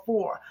to score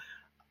 4.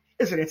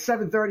 Listen, it's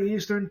 7:30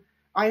 Eastern.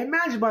 I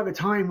imagine by the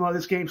time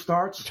this game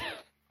starts,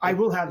 I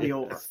will have the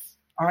over.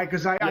 All right,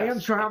 because I am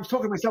trying. I'm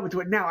talking myself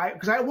into it now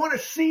because I want to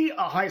see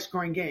a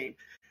high-scoring game.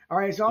 All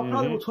right, so I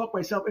probably will talk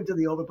myself into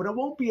the over, but it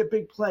won't be a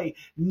big play.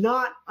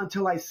 Not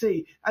until I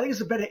see. I think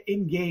it's a better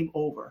in-game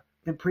over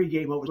than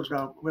pre-game over. Is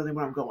really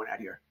what I'm going at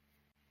here.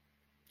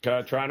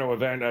 Trying to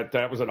event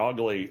that was an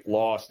ugly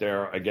loss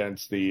there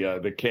against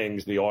the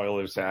Kings. The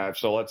Oilers have.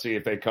 So let's see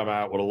if they come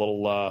out with a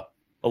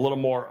little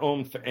more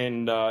oomph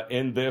in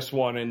this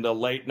one in the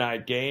late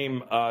night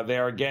game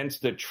there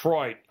against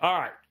Detroit. All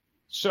right.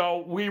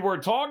 So we were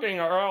talking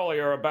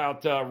earlier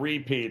about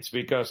repeats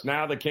because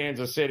now the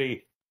Kansas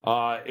City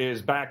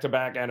is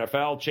back-to-back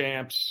NFL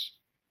champs.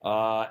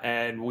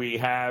 And we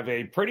have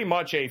pretty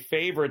much a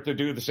favorite to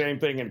do the same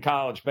thing in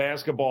college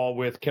basketball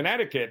with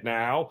Connecticut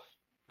now.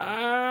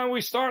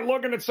 we start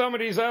looking at some of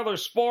these other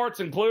sports,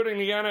 including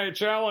the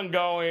NHL, and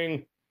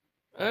going,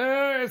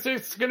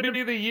 it's going to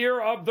be the year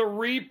of the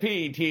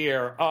repeat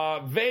here.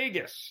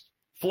 Vegas,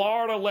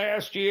 Florida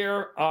last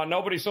year.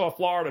 Nobody saw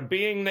Florida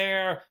being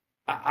there.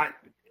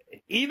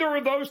 Either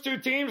of those two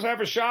teams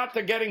have a shot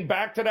to getting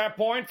back to that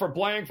point for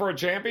playing for a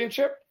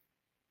championship?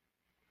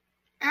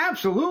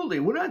 Absolutely.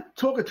 We're not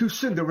talking two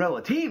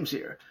Cinderella teams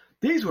here.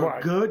 These were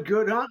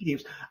good hockey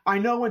teams. I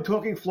know when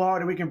talking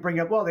Florida, we can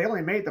bring up, well, they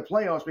only made the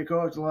playoffs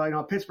because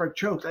Pittsburgh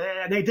choked.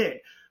 They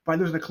did by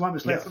losing to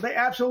Columbus last year. They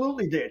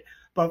absolutely did.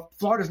 But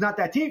Florida's not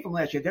that team from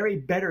last year. They're a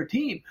better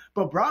team.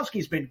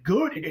 Bobrovsky's been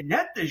good in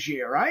net this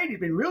year, right? He's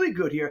been really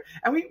good here.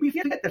 And we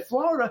forget that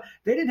Florida,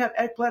 they didn't have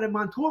Ekblad and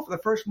Montour for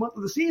the first month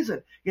of the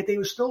season, yet they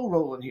were still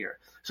rolling here.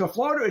 So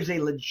Florida is a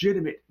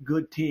legitimate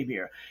good team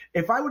here.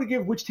 If I were to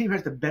give which team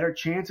has the better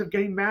chance of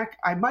getting back,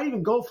 I might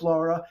even go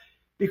Florida,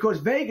 because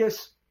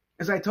Vegas,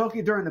 as I told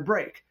you during the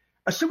break,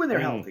 assuming they're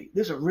healthy,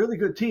 this is a really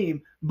good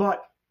team,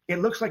 but it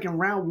looks like in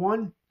round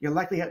one, you're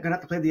likely going to have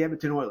to play the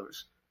Edmonton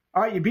Oilers.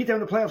 All right, you beat them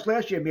in the playoffs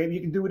last year. Maybe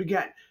you can do it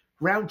again.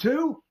 Round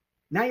two,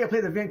 now you play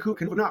the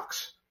Vancouver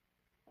Canucks.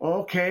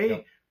 Okay,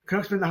 yep.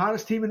 Canucks been the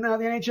hottest team in the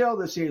NHL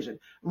this season.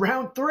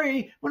 Round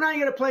three, well, now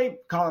you got to play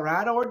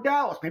Colorado or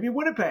Dallas, maybe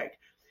Winnipeg.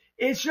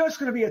 It's just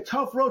going to be a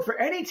tough road for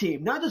any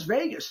team, not just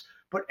Vegas,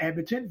 but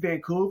Edmonton,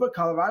 Vancouver,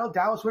 Colorado,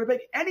 Dallas,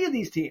 Winnipeg. Any of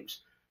these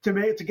teams to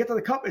get to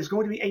the Cup is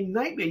going to be a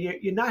nightmare.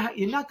 You're not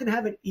going to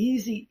have an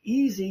easy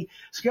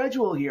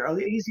schedule here, or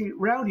easy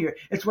round here.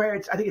 It's where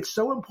I think it's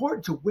so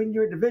important to win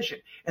your division.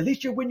 At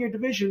least you win your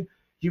division,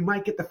 you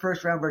might get the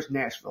first round versus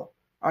Nashville.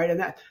 All right,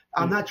 and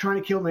I'm not trying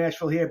to kill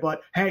Nashville here,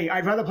 but hey,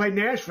 I'd rather play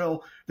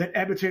Nashville than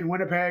Edmonton,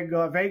 Winnipeg,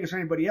 Vegas, or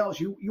anybody else.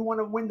 You want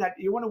to win that.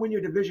 You want to win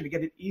your division to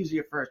get an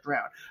easier first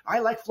round. I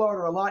like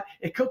Florida a lot.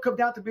 It could come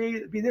down to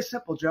be this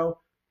simple, Joe.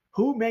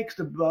 Who makes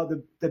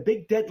the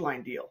big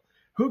deadline deal?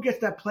 Who gets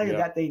that player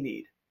that they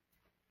need?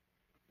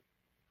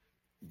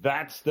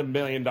 That's the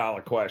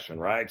 $1,000,000 question,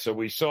 right? So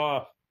we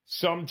saw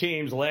some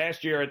teams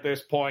last year at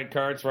this point,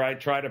 Kurtz, right,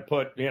 try to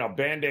put,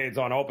 Band-Aids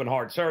on open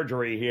heart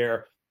surgery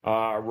here.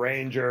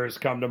 Rangers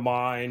come to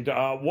mind.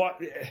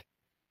 What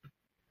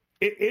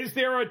is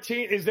there a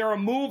team? Is there a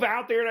move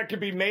out there that could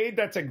be made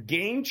that's a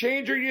game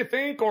changer, you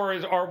think, or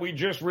are we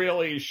just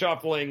really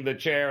shuffling the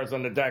chairs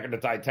on the deck of the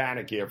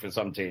Titanic here for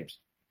some teams?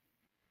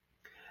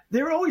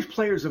 There are always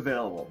players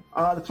available.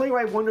 The player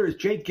I wonder is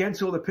Jake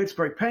Gensel of the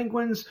Pittsburgh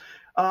Penguins.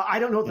 I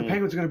don't know if the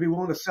Penguins are going to be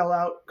willing to sell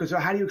out, because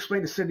how do you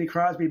explain to Sidney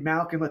Crosby,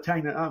 Malkin,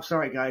 Letang? I'm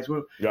sorry, guys.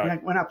 We're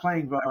not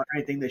playing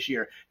anything this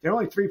year. They're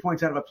only 3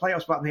 points out of a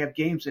playoff spot, and they have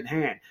games in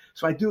hand.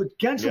 So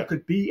Gensel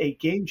could be a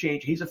game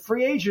changer. He's a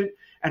free agent,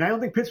 and I don't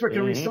think Pittsburgh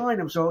can re-sign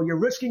him. So you're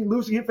risking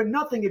losing him for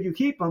nothing if you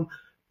keep him.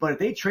 But if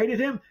they traded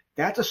him,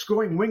 that's a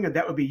scoring winger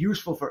that would be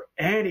useful for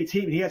any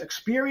team. He has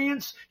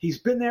experience. He's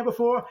been there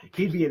before.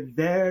 He'd be a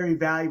very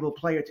valuable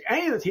player to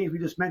any of the teams we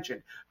just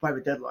mentioned by the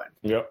deadline.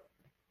 Yep.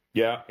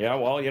 Yeah.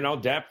 Well,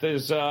 depth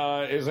is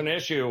an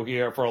issue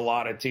here for a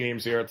lot of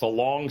teams here. It's a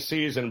long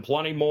season,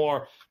 plenty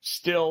more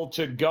still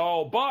to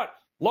go. But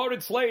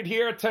loaded slate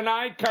here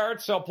tonight,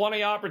 Kurt, so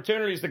plenty of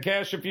opportunities to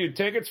cash a few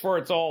tickets for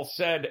it's all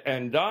said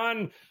and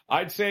done.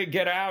 I'd say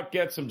get out,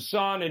 get some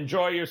sun,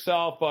 enjoy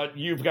yourself, but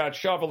you've got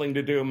shoveling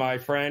to do, my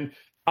friend.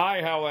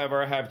 I,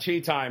 however, have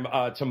tea time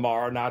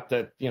tomorrow. Not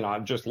that,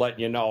 I'm just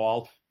letting you know.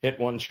 I'll hit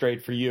one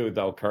straight for you,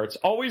 though, Kurtz.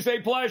 Always a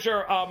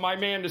pleasure, my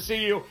man, to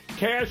see you.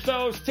 Cash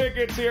those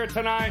tickets here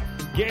tonight.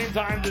 Game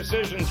Time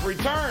Decisions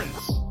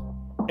returns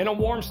in a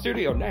warm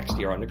studio next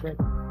year on the Grid.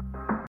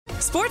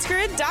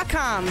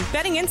 SportsGrid.com.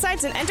 Betting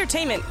insights and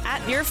entertainment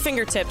at your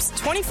fingertips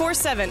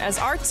 24/7 as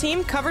our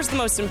team covers the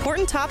most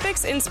important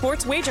topics in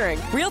sports wagering.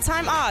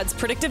 Real-time odds,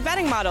 predictive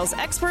betting models,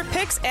 expert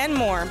picks, and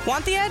more.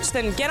 Want the edge?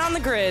 Then get on the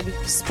grid.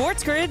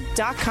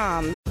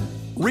 SportsGrid.com.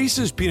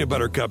 Reese's Peanut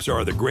Butter Cups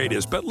are the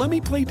greatest, but let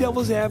me play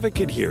devil's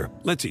advocate here.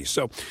 Let's see.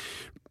 So,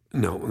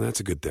 no, that's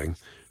a good thing.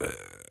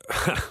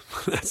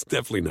 That's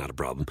definitely not a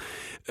problem.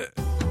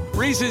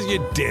 Reese's,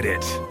 you did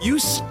it. You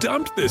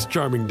stumped this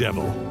charming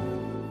devil.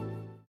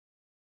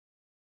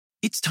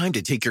 It's time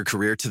to take your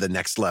career to the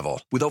next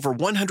level. With over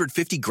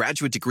 150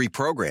 graduate degree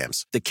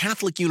programs, the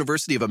Catholic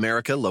University of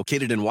America,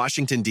 located in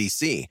Washington,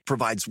 D.C.,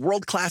 provides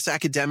world-class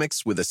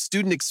academics with a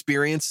student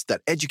experience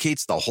that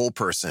educates the whole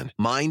person,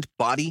 mind,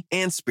 body,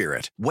 and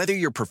spirit. Whether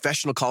your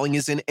professional calling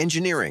is in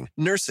engineering,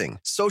 nursing,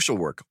 social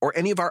work, or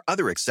any of our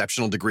other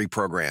exceptional degree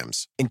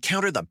programs,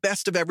 encounter the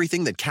best of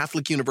everything that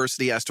Catholic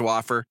University has to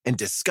offer and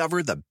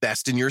discover the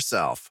best in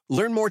yourself.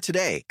 Learn more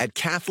today at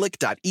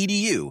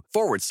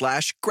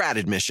catholic.edu/grad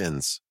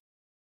admissions.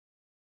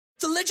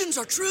 The legends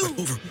are true.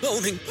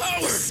 Overwhelming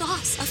power! The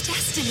sauce of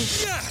destiny.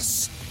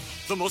 Yes!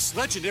 The most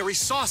legendary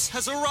sauce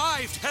has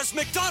arrived as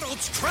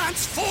McDonald's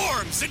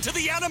transforms into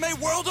the anime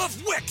world of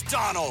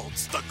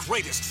WickDonald's. The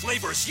greatest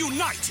flavors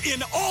unite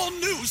in all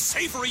new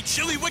savory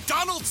chili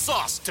McDonald's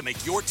sauce to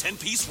make your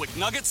 10-piece Wick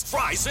Nuggets,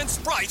 fries, and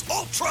Sprite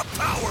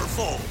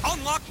ultra-powerful.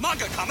 Unlock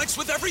manga comics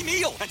with every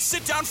meal and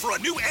sit down for a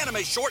new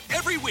anime short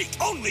every week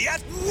only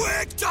at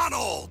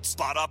WickDonald's.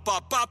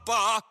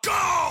 Ba-da-ba-ba-ba,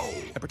 go!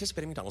 At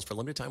participating McDonald's for a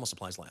limited time while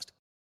supplies last.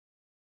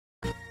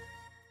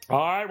 All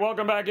right,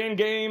 welcome back in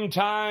Game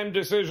Time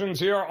Decisions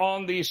here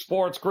on the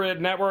Sports Grid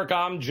Network.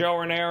 I'm Joe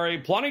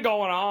Raineri. Plenty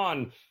going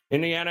on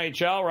in the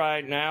NHL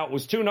right now. It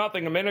was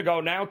 2-0 a minute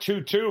ago, now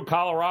 2-2,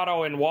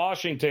 Colorado and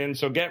Washington.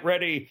 So get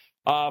ready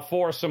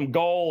for some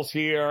goals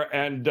here.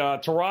 And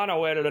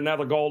Toronto added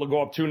another goal to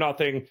go up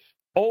 2-0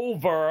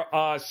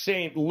 over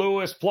St.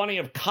 Louis. Plenty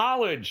of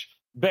college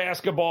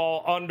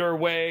basketball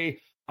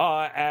underway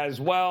as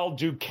well.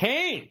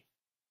 Duquesne,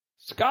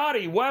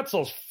 Scotty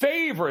Wetzel's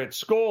favorite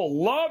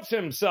school, loves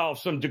himself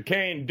some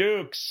Duquesne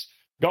Dukes,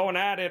 going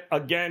at it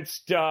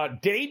against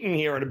Dayton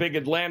here in a big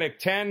Atlantic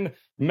 10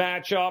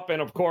 matchup.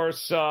 And, of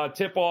course,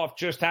 tip-off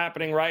just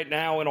happening right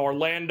now in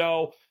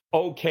Orlando,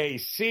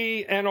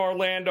 OKC and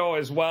Orlando,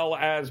 as well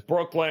as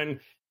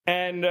Brooklyn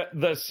and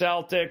the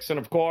Celtics. And,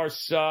 of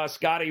course,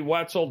 Scotty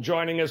Wetzel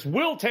joining us.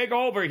 Will take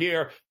over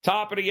here,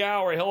 top of the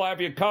hour. He'll have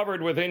you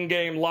covered with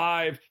In-Game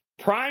Live.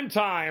 Prime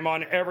time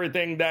on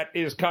everything that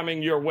is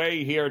coming your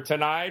way here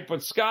tonight.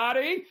 But,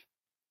 Scotty,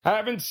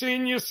 haven't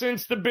seen you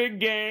since the big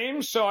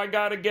game, so I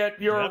got to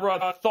get your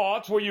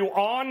thoughts. Were you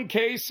on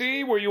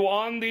KC? Were you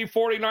on the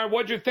 49?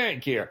 What'd you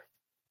think here?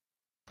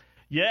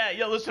 Yeah,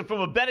 listen,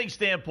 from a betting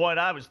standpoint,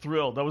 I was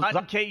thrilled. I was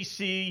on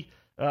KC,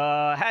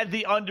 had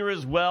the under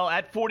as well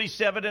at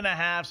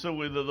 47.5, so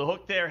with the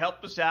hook there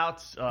helped us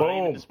out,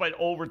 even despite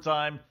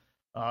overtime.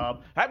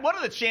 What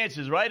are the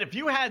chances, right? If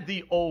you had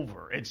the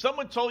over and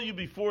someone told you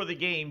before the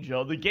game,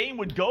 Joe, the game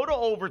would go to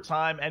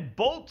overtime and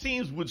both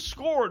teams would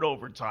score at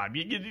overtime,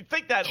 you'd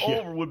think that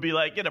over would be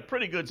like in a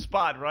pretty good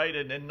spot, right?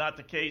 And not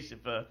the case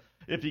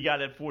if you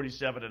got at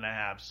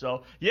 47.5.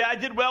 So, yeah, I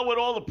did well with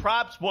all the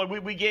props. Boy,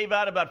 we gave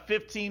out about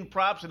 15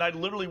 props, and I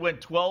literally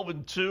went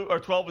 12-2 or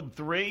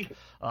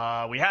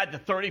 12-3. We had the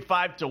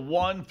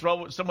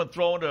 35-1 someone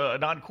throwing a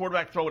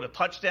non-quarterback throwing a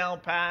touchdown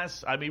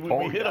pass. I mean,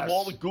 we hit them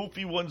all the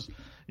goofy ones.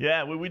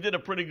 Yeah, we did a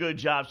pretty good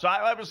job. So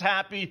I was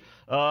happy.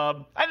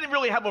 I didn't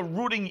really have a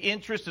rooting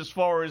interest as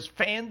far as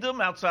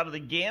fandom outside of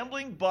the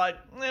gambling,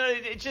 but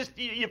it's just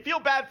you feel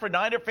bad for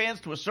Niner fans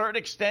to a certain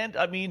extent.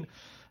 I mean,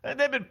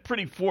 they've been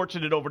pretty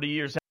fortunate over the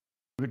years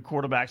having good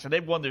quarterbacks, and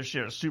they've won their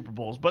share of Super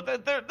Bowls, but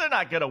they're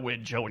not going to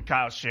win, Joe, with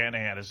Kyle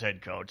Shanahan as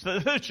head coach.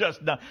 They're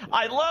just not.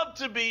 I love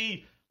to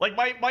be like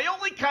my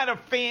only kind of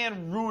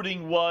fan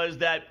rooting was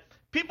that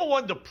people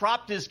wanted to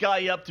prop this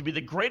guy up to be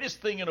the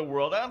greatest thing in the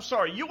world. I'm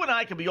sorry, you and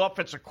I can be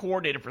offensive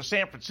coordinator for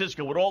San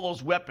Francisco with all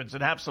those weapons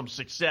and have some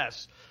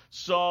success.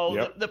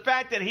 So the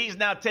fact that he's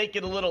now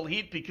taking a little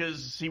heat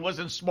because he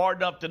wasn't smart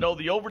enough to know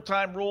the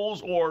overtime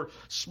rules or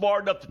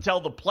smart enough to tell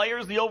the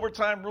players the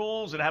overtime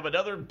rules and have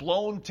another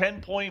blown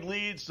 10-point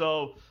lead.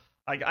 So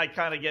I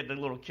kind of get a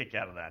little kick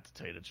out of that, to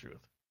tell you the truth.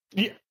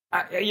 Yeah,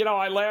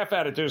 I laugh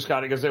at it too,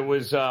 Scotty, because it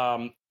was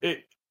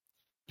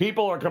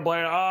people are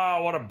complaining,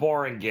 oh, what a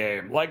boring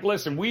game. Like,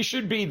 listen, we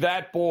should be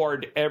that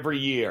bored every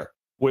year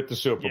with the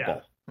Super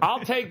Bowl.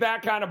 I'll take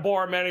that kind of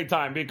boredom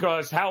anytime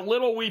because how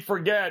little we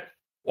forget.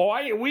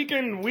 We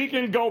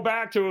can go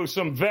back to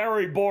some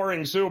very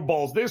boring Super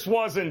Bowls. This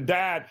wasn't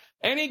that.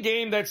 Any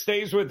game that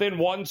stays within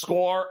one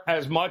score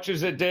as much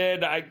as it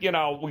did,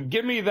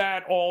 give me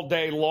that all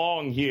day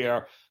long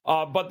here.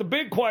 But the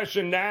big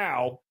question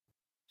now,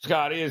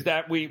 Scotty, is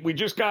that we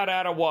just got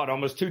out of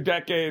almost 2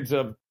 decades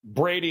of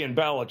Brady and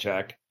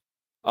Belichick.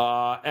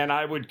 And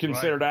I would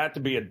consider that to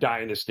be a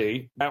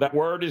dynasty. That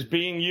word is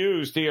being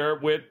used here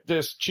with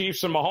this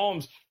Chiefs and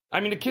Mahomes. I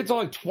mean, the kid's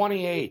only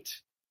 28.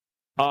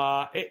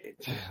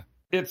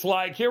 It's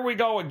like, here we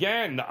go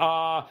again.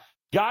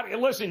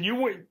 Listen,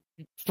 you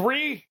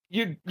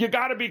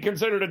got to be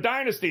considered a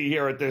dynasty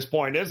here at this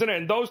point, isn't it?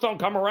 And those don't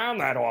come around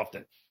that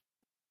often.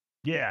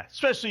 Yeah,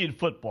 especially in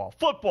football.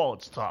 Football,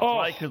 it's tough,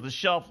 right? Because the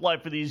shelf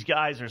life for these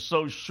guys are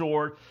so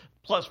short.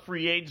 Plus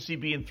free agency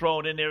being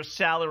thrown in there,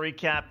 salary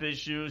cap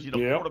issues,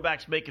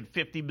 quarterbacks making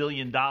 $50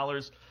 million.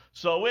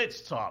 So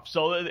it's tough.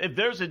 So if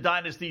there's a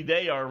dynasty,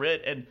 they are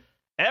it. And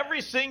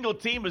every single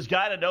team has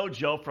got to know,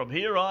 Joe, from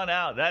here on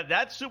out,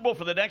 that Super Bowl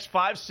for the next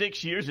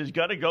 5-6 years is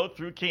going to go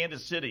through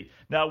Kansas City.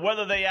 Now,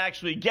 whether they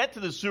actually get to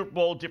the Super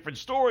Bowl, different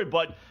story.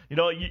 But,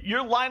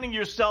 you're lining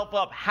yourself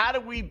up. How do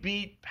we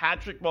beat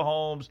Patrick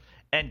Mahomes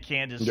and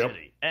Kansas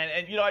City? And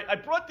I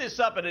brought this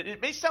up, and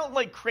it may sound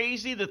like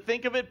crazy to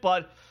think of it,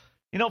 but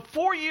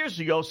 4 years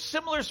ago,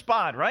 similar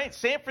spot, right?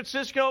 San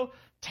Francisco,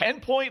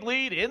 10-point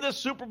lead in the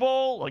Super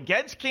Bowl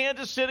against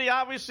Kansas City,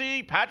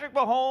 obviously. Patrick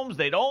Mahomes,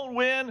 they don't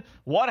win.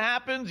 What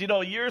happens,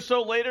 a year or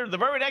so later? The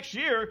very next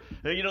year,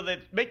 they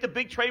make the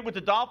big trade with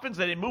the Dolphins.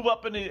 They move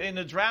up in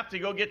the draft to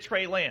go get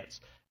Trey Lance.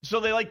 So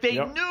they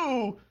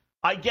knew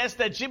I guess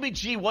that Jimmy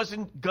G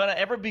wasn't going to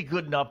ever be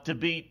good enough to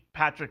beat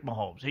Patrick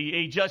Mahomes.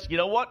 He just, you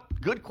know what?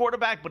 Good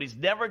quarterback, but he's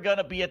never going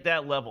to be at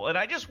that level. And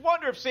I just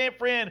wonder if San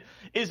Fran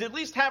is at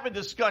least having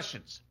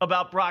discussions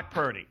about Brock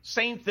Purdy.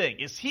 Same thing.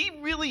 Is he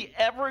really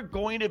ever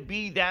going to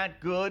be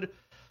that good?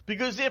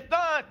 Because if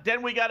not,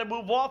 then we got to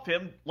move off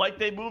him like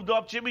they moved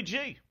off Jimmy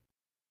G.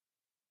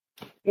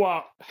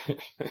 Well,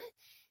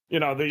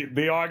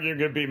 the argument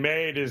could be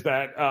made is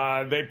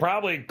that they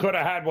probably could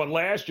have had one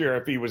last year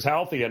if he was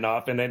healthy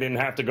enough, and they didn't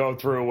have to go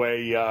through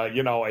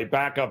a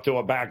backup to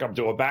a backup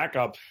to a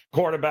backup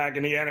quarterback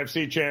in the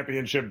NFC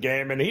Championship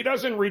game, and he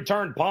doesn't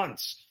return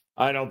punts.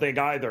 I don't think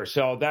either.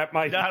 So that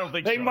might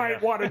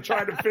might want to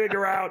try to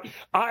figure out.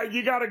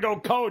 You got to go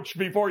coach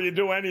before you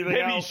do anything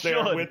else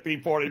there with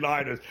the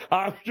 49ers.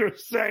 I'm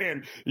just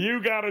saying,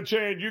 you got to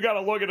change. You got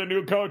to look at the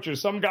new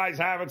coaches. Some guys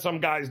have it, some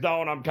guys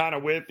don't. I'm kind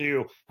of with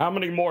you. How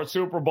many more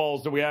Super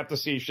Bowls do we have to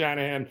see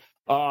Shanahan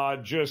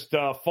just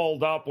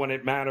fold up when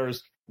it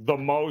matters the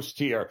most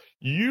here?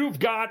 You've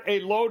got a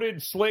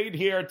loaded slate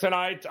here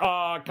tonight.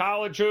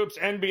 College hoops,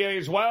 NBA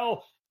as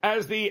well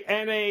as the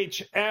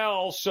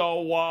NHL.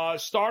 So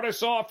start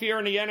us off here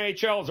in the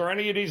NHL. Is there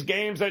any of these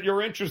games that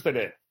you're interested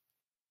in?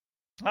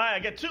 All right, I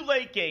got two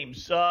late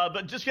games,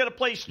 but just got to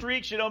play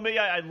streaks. You know me,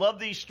 I love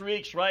these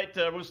streaks, right?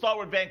 We'll start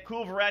with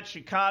Vancouver at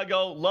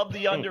Chicago. Love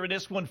the under in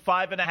this one,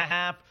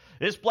 5.5.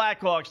 This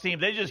Blackhawks team,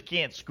 they just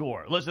can't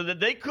score. Listen,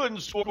 they couldn't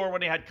score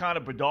when they had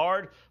Connor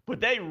Bedard, but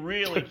they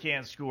really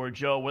can't score,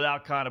 Joe,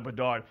 without Connor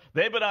Bedard.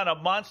 They've been on a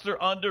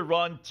monster under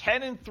run,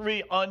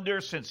 10-3 under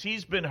since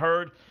he's been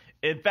hurt.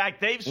 In fact,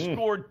 they've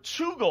scored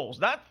 2 goals,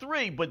 not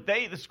 3, but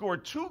they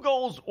scored 2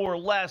 goals or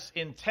less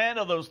in 10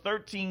 of those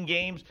 13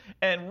 games,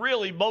 and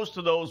really most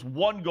of those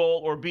 1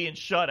 goal or being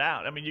shut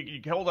out. I mean,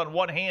 you can hold on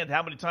one hand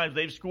how many times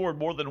they've scored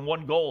more than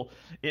 1 goal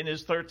in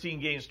this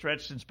 13-game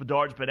stretch since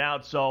Bedard's been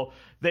out. So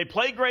they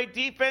play great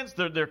defense.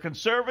 They're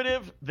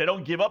conservative. They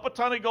don't give up a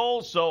ton of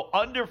goals. So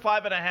under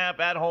 5.5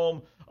 at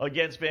home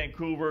against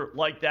Vancouver,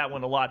 like that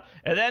one a lot.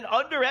 And then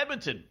under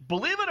Edmonton,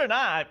 believe it or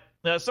not,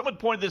 someone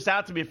pointed this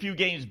out to me a few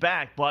games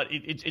back, but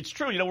it's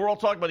true. You know, we're all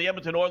talking about the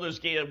Edmonton Oilers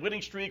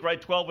winning streak, right?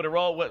 12 in a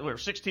row, or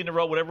 16 in a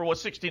row, whatever it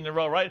was, 16 in a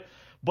row, right?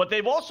 But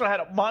they've also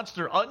had a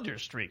monster under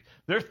streak.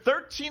 They're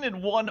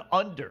 13-1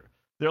 under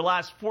their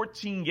last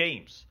 14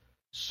 games.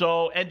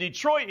 So, and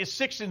Detroit is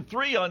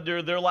 6-3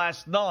 under their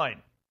last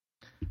 9.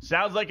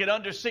 Sounds like an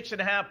under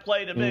 6.5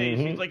 play to me.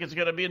 Seems like it's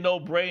going to be a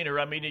no-brainer.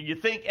 I mean, you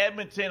think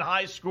Edmonton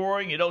high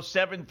scoring,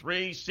 7-3,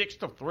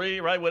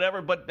 6-3, right,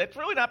 whatever, but that's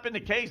really not been the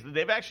case.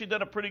 They've actually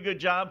done a pretty good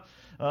job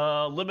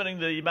limiting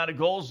the amount of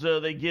goals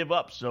they give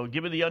up. So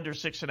give me the under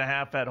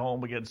 6.5 at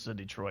home against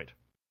Detroit.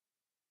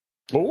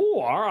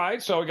 Oh, all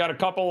right. So we got a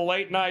couple of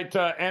late-night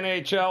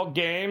NHL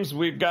games.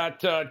 We've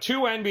got 2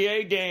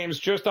 NBA games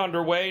just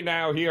underway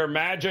now here.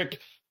 Magic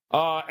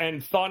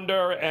and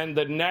Thunder and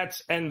the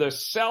Nets and the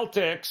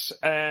Celtics.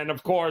 And,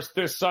 of course,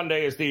 this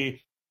Sunday is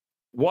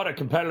what a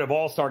competitive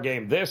all-star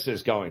game this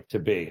is going to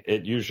be.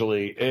 It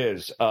usually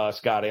is,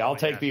 Scotty. I'll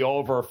take the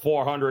over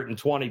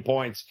 420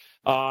 points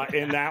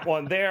in that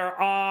one there.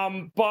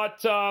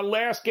 But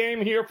last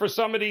game here for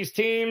some of these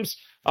teams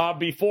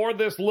before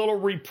this little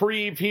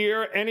reprieve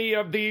here. Any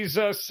of these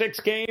 6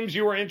 games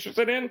you were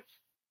interested in?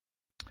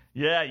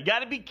 Yeah, you got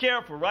to be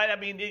careful, right? I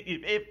mean,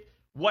 if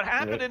what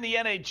happened in the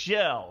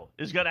NHL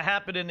is going to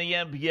happen in the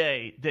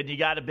NBA, then you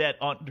got to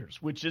bet unders,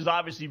 which is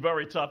obviously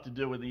very tough to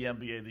do in the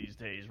NBA these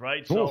days,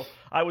 right? So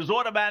I was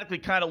automatically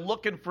kind of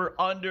looking for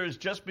unders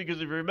just because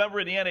if you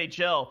remember in the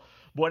NHL,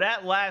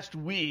 that last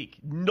week,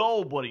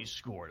 nobody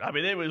scored. I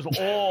mean, it was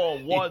all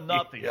 1-0,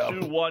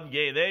 2-1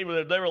 game. They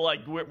were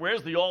like,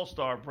 where's the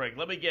All-Star break?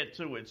 Let me get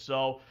to it.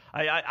 So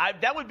I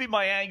that would be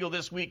my angle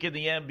this week in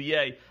the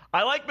NBA.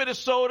 I like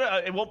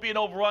Minnesota. It won't be an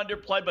over-under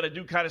play, but I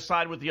do kind of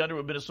side with the under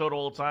with Minnesota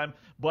all the time.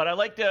 But I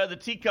like the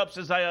teacups,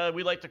 as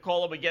we like to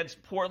call them,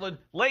 against Portland.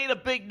 Laying a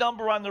big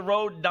number on the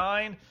road,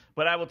 9.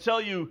 But I will tell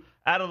you,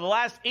 out of the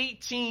last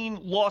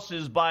 18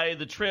 losses by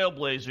the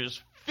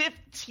Trailblazers,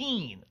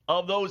 15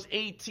 of those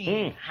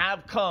 18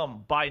 have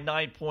come by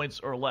 9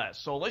 points or less.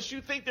 So unless you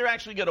think they're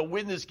actually going to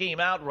win this game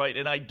outright,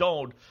 and I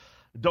don't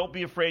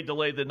be afraid to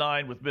lay the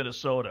 9 with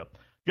Minnesota.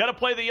 Got to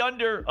play the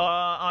under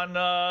on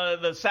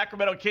the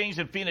Sacramento Kings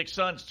and Phoenix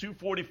Suns,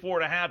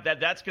 244.5.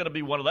 That's going to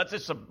be one of that's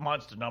just a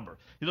monster number.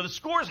 The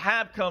scores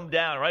have come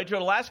down, right, Joe?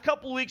 The last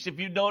couple of weeks, if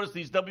you notice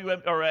these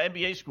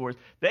NBA scores,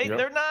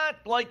 they're not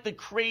like the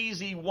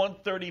crazy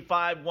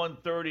 135,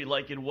 130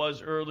 like it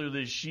was earlier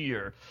this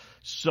year.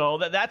 So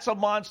that's a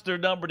monster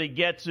number to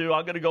get to.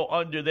 I'm going to go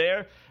under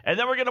there. And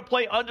then we're going to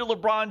play under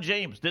LeBron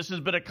James. This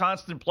has been a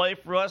constant play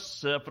for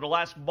us for the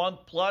last month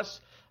plus.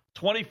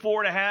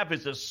 24.5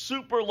 is a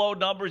super low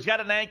number. He's got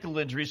an ankle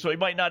injury, so he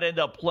might not end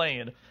up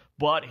playing.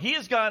 But he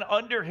has gone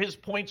under his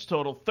points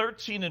total,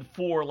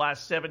 13-4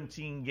 last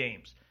 17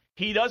 games.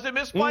 He doesn't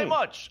miss by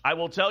much, I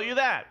will tell you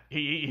that.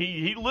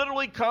 He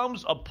literally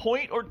comes a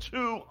point or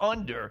two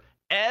under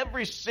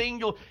every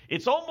single –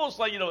 it's almost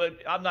like,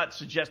 I'm not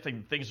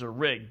suggesting things are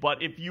rigged,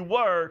 but if you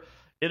were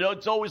 –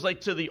 it's always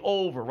like to the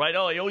over, right?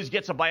 Oh, he always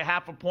gets it by a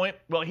half a point.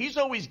 Well, he's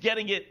always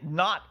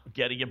not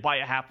getting it by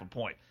a half a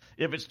point.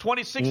 If it's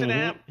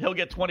 26.5, he'll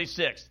get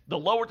 26.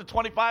 They'll lower it to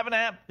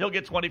 25.5, he'll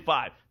get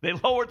 25. They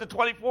lower it to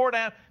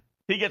 24.5,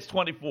 he gets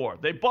 24.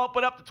 They bump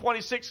it up to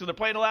 26 and they're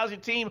playing a lousy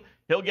team,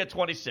 he'll get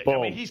 26. Boom.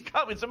 I mean, he's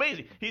coming. It's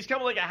amazing. He's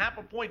coming like a half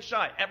a point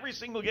shy every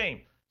single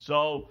game.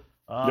 So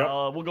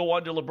we'll go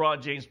under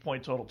LeBron James'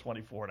 point total,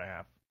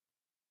 24.5.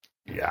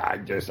 Yeah,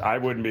 I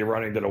wouldn't be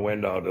running to the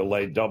window to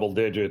lay double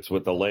digits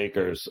with the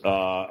Lakers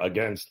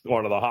against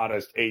one of the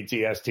hottest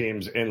ATS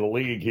teams in the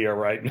league here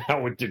right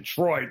now with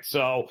Detroit.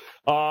 So,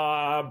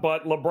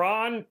 but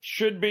LeBron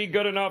should be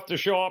good enough to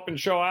show up and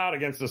show out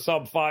against a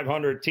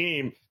sub-500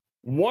 team.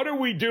 What are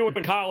we doing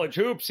in college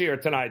hoops here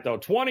tonight, though?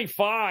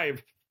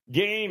 25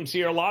 games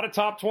here, a lot of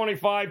top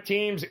 25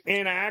 teams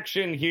in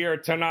action here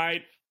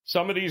tonight.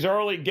 Some of these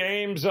early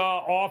games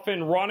off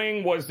and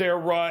running. Was there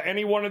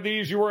any one of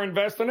these you were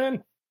investing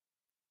in?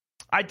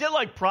 I did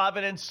like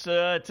Providence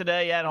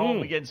today at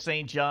home against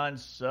St.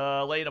 John's,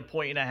 laying a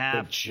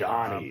 1.5. The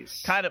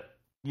Johnnies. Kind of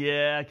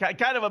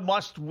a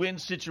must-win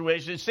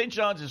situation. St.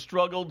 John's has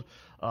struggled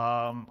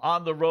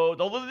on the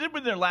road, although they did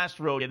win their last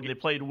road and they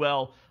played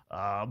well.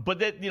 But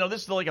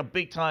this is like a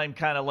big-time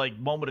kind of like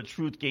moment of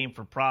truth game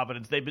for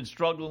Providence. They've been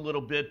struggling a little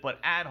bit, but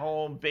at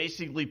home,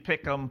 basically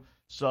pick them.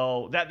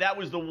 So that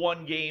was the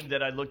one game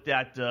that I looked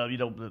at,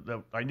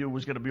 that I knew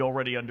was going to be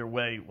already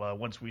underway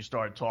once we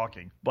started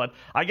talking. But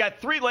I got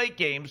 3 late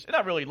games,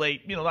 not really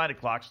late, 9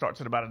 o'clock,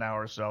 starts in about an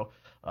hour or so.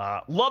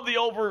 Love the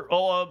over,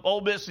 Ole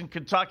Miss and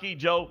Kentucky,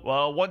 Joe,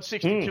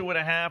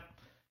 162.5.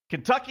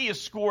 Kentucky has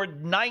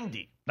scored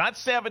 90, not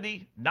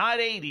 70, not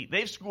 80.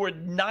 They've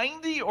scored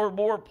 90 or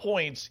more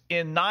points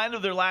in 9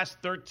 of their last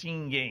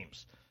 13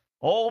 games.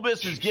 Ole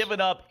Miss has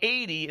given up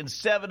 80 in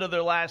 7 of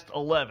their last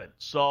 11.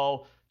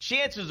 So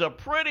chances are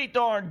pretty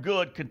darn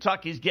good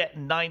Kentucky's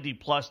getting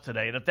 90-plus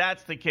today. And if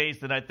that's the case,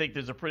 then I think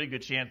there's a pretty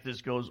good chance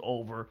this goes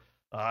over.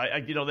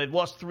 They've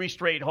lost 3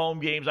 straight home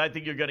games. I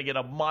think you're going to get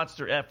a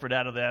monster effort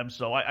out of them.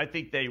 So I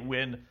think they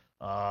win.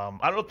 I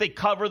don't know if they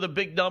cover the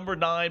big number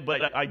 9,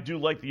 but I do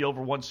like the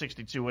over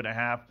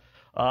 162.5.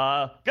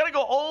 Got to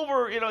go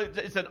over,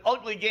 it's an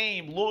ugly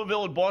game.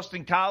 Louisville and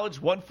Boston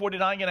College,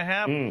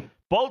 149.5.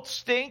 Both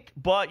stink,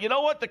 but you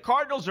know what? The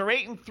Cardinals are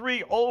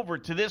 8-3 over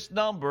to this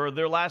number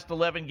their last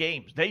 11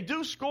 games. They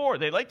do score.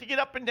 They like to get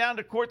up and down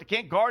the court. They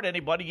can't guard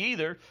anybody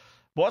either.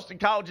 Boston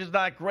College is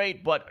not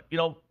great, but,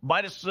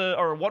 minus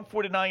or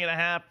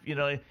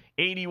 149.5,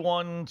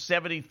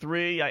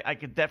 81-73. I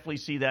could definitely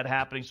see that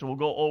happening, so we'll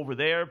go over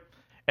there.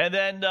 And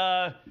then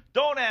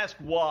don't ask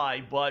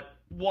why, but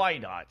why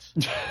not?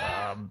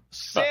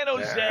 San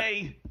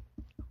Jose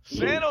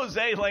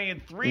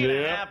laying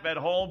 3.5 at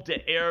home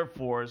to Air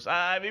Force.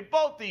 I mean,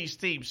 both these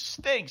teams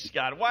stink,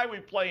 Scott. Why are we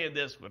playing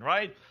this one,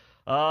 right?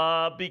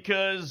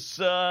 Because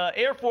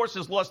Air Force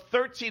has lost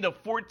 13 of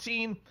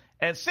 14,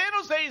 and San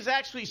Jose is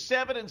actually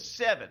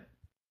 7-7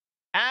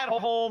 at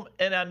home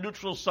and on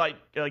neutral site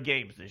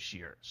games this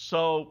year.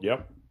 So,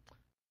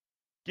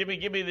 give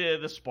me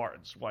the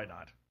Spartans. Why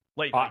not?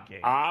 Late night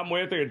game. I'm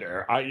with you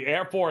there.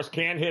 Air Force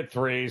can't hit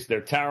threes.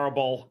 They're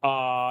terrible.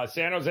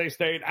 San Jose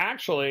State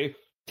actually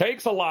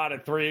takes a lot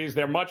of threes.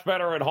 They're much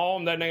better at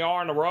home than they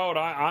are on the road.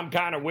 I'm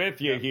kind of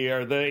with you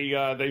here.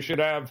 They should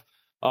have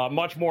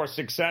much more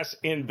success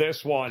in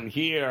this one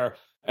here.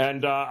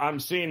 And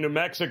I'm seeing New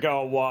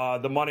Mexico,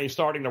 the money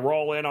starting to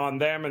roll in on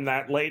them in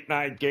that late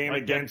night game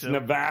against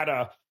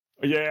Nevada.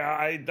 Yeah,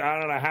 I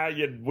don't know how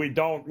we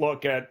don't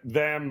look at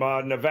them.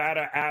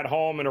 Nevada at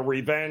home in a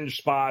revenge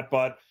spot,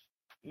 but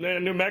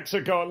New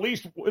Mexico, at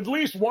least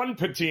one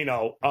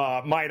Patino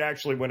might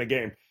actually win a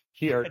game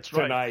here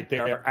tonight. Right.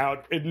 They're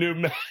out in New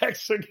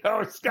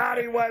Mexico.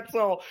 Scotty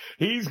Wetzel,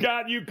 he's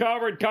got you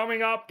covered.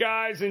 Coming up,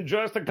 guys, in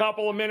just a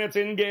couple of minutes,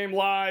 in-game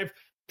live.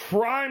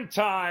 Prime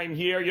time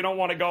here. You don't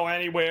want to go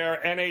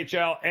anywhere.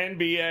 NHL,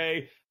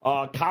 NBA,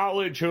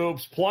 college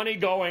hoops, plenty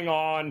going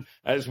on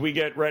as we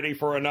get ready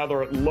for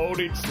another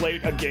loaded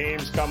slate of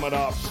games coming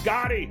up.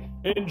 Scotty,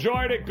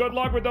 enjoyed it. Good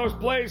luck with those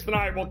plays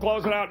tonight. We'll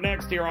close it out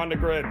next here on The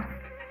Grid.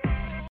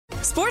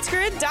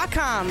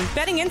 SportsGrid.com.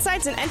 Betting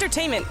insights and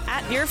entertainment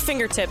at your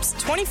fingertips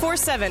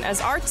 24/7 as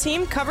our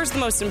team covers the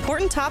most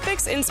important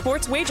topics in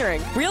sports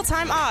wagering.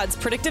 Real-time odds,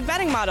 predictive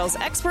betting models,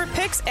 expert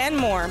picks, and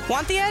more.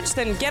 Want the edge?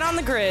 Then get on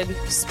the grid.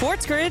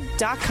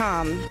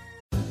 SportsGrid.com.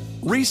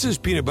 Reese's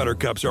Peanut Butter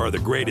Cups are the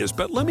greatest,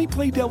 but let me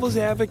play devil's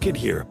advocate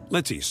here.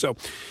 Let's see. So,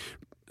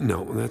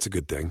 no, that's a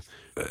good thing.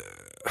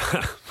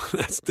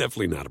 That's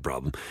definitely not a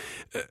problem.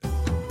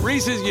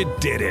 Reese's, you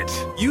did it.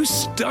 You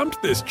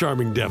stumped this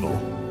charming devil.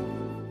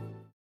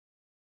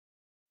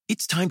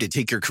 It's time to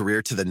take your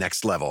career to the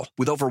next level.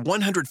 With over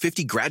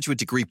 150 graduate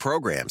degree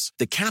programs,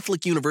 the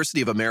Catholic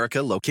University of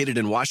America, located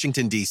in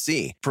Washington,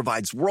 D.C.,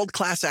 provides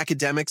world-class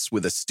academics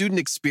with a student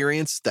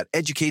experience that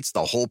educates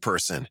the whole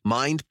person,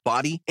 mind,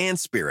 body, and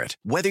spirit.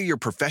 Whether your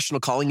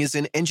professional calling is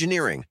in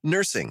engineering,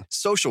 nursing,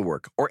 social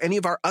work, or any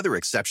of our other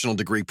exceptional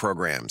degree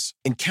programs,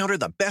 encounter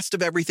the best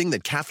of everything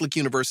that Catholic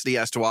University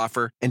has to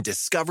offer and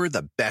discover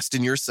the best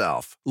in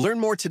yourself. Learn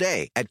more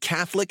today at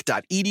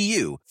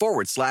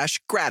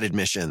catholic.edu/grad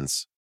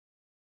admissions.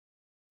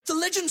 The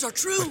legends are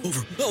true.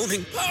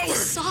 Overwhelming power! The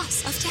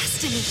sauce of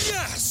destiny.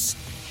 Yes!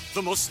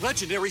 The most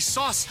legendary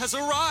sauce has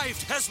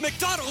arrived as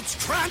McDonald's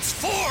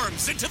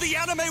transforms into the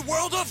anime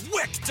world of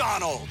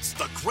WickDonald's.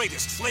 The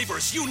greatest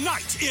flavors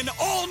unite in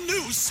all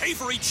new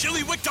savory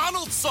chili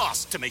McDonald's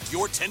sauce to make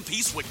your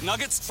 10-piece Wick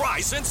Nuggets,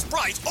 fries, and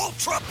Sprite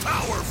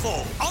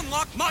ultra-powerful.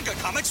 Unlock manga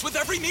comics with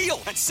every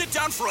meal and sit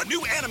down for a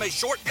new anime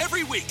short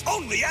every week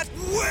only at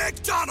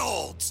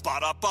WickDonald's.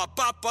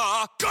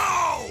 Ba-da-ba-ba-ba,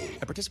 go!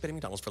 At participating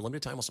McDonald's for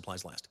limited time while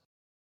supplies last.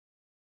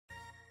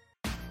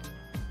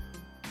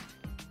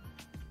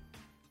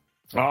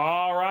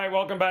 All right,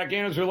 welcome back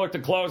in as we look to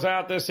close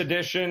out this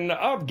edition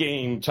of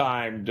Game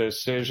Time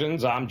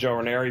Decisions. I'm Joe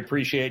Raineri.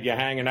 Appreciate you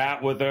hanging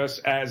out with us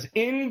as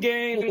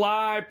in-game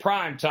live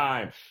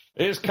primetime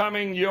is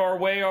coming your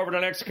way over the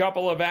next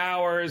couple of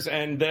hours,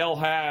 and they'll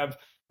have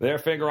their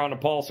finger on the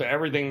pulse of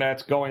everything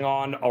that's going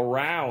on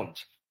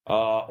around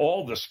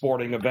all the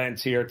sporting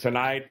events here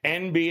tonight.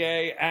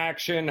 NBA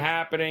action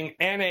happening,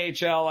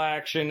 NHL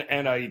action,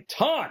 and a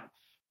ton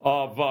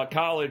of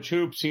college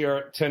hoops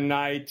here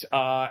tonight,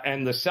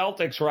 and the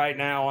Celtics right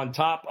now on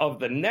top of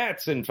the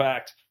Nets, in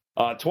fact,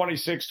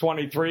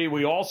 26-23.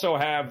 We also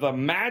have the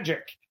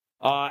Magic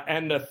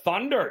and the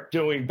Thunder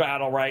doing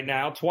battle right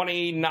now,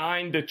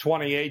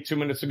 29-28, 2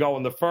 minutes ago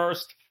in the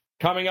first.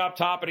 Coming up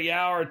top of the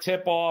hour,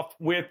 tip-off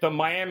with the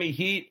Miami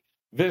Heat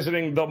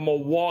visiting the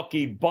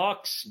Milwaukee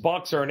Bucks.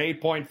 Bucks are an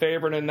 8-point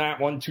favorite in that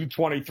one,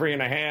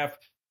 223.5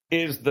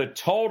 is the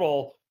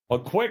total. A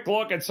quick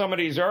look at some of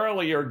these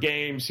earlier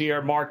games here.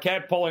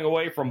 Marquette pulling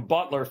away from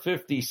Butler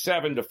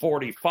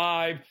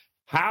 57-45.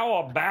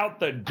 How about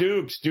the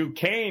Dukes?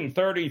 Duquesne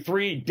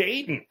 33,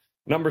 Dayton,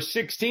 number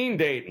 16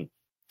 Dayton,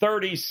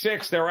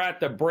 36. They're at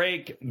the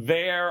break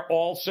there.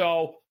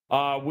 Also,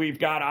 we've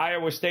got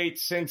Iowa State,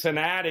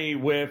 Cincinnati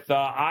with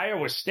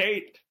Iowa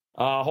State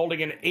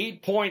holding an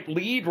 8-point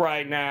lead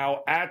right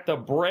now at the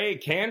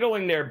break,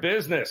 handling their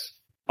business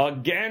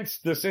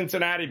against the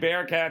Cincinnati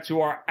Bearcats, who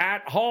are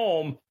at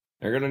home.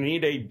 They're going to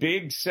need a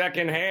big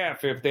second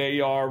half if they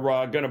are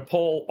going to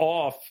pull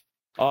off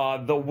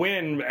the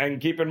win.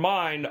 And keep in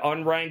mind,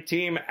 unranked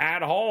team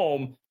at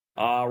home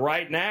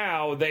right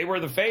now, they were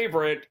the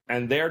favorite,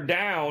 and they're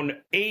down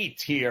 8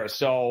 here.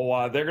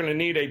 So they're going to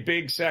need a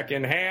big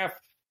second half.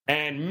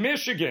 And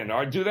Michigan,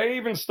 do they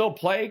even still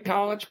play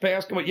college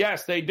basketball?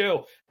 Yes, they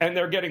do. And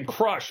they're getting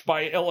crushed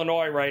by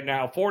Illinois right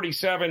now,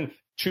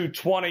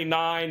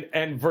 47-29.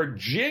 And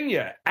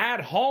Virginia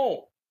at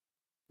home,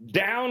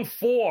 down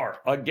 4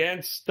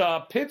 against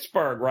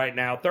Pittsburgh right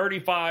now,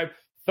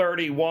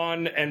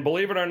 35-31. And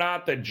believe it or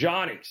not, the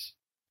Johnnies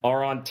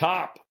are on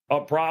top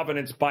of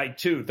Providence by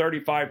 2,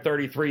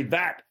 35-33.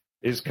 That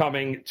is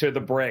coming to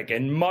the break.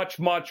 And much,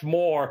 much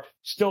more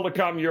still to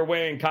come your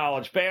way in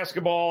college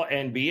basketball,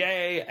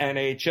 NBA,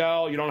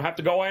 NHL. You don't have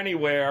to go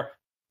anywhere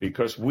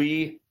because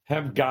we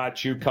have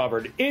got you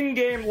covered.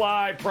 In-game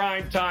live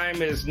prime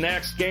time is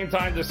next. Game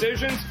Time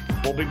Decisions.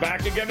 We'll be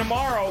back again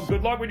tomorrow.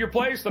 Good luck with your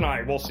plays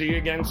tonight. We'll see you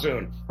again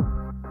soon.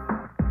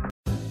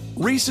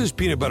 Reese's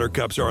Peanut Butter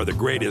Cups are the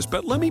greatest,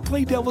 but let me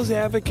play devil's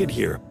advocate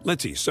here.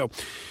 Let's see. So,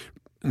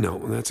 no,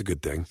 that's a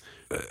good thing.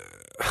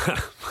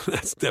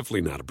 That's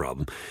definitely not a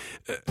problem.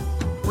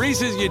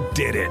 Reese's, you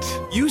did it.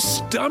 You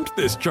stumped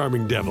this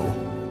charming devil.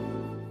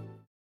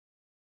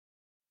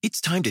 It's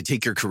time to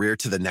take your career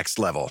to the next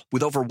level.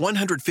 With over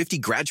 150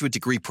 graduate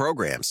degree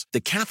programs,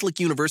 the Catholic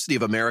University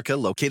of America,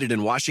 located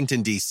in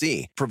Washington,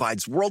 D.C.,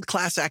 provides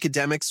world-class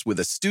academics with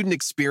a student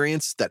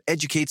experience that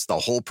educates the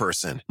whole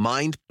person,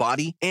 mind,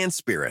 body, and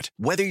spirit.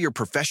 Whether your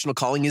professional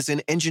calling is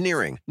in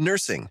engineering,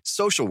 nursing,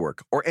 social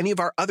work, or any of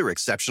our other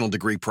exceptional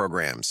degree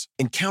programs,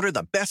 encounter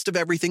the best of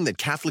everything that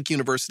Catholic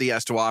University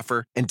has to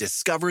offer and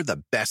discover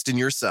the best in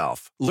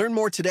yourself. Learn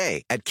more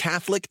today at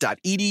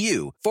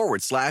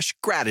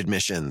catholic.edu/grad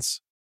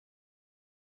admissions.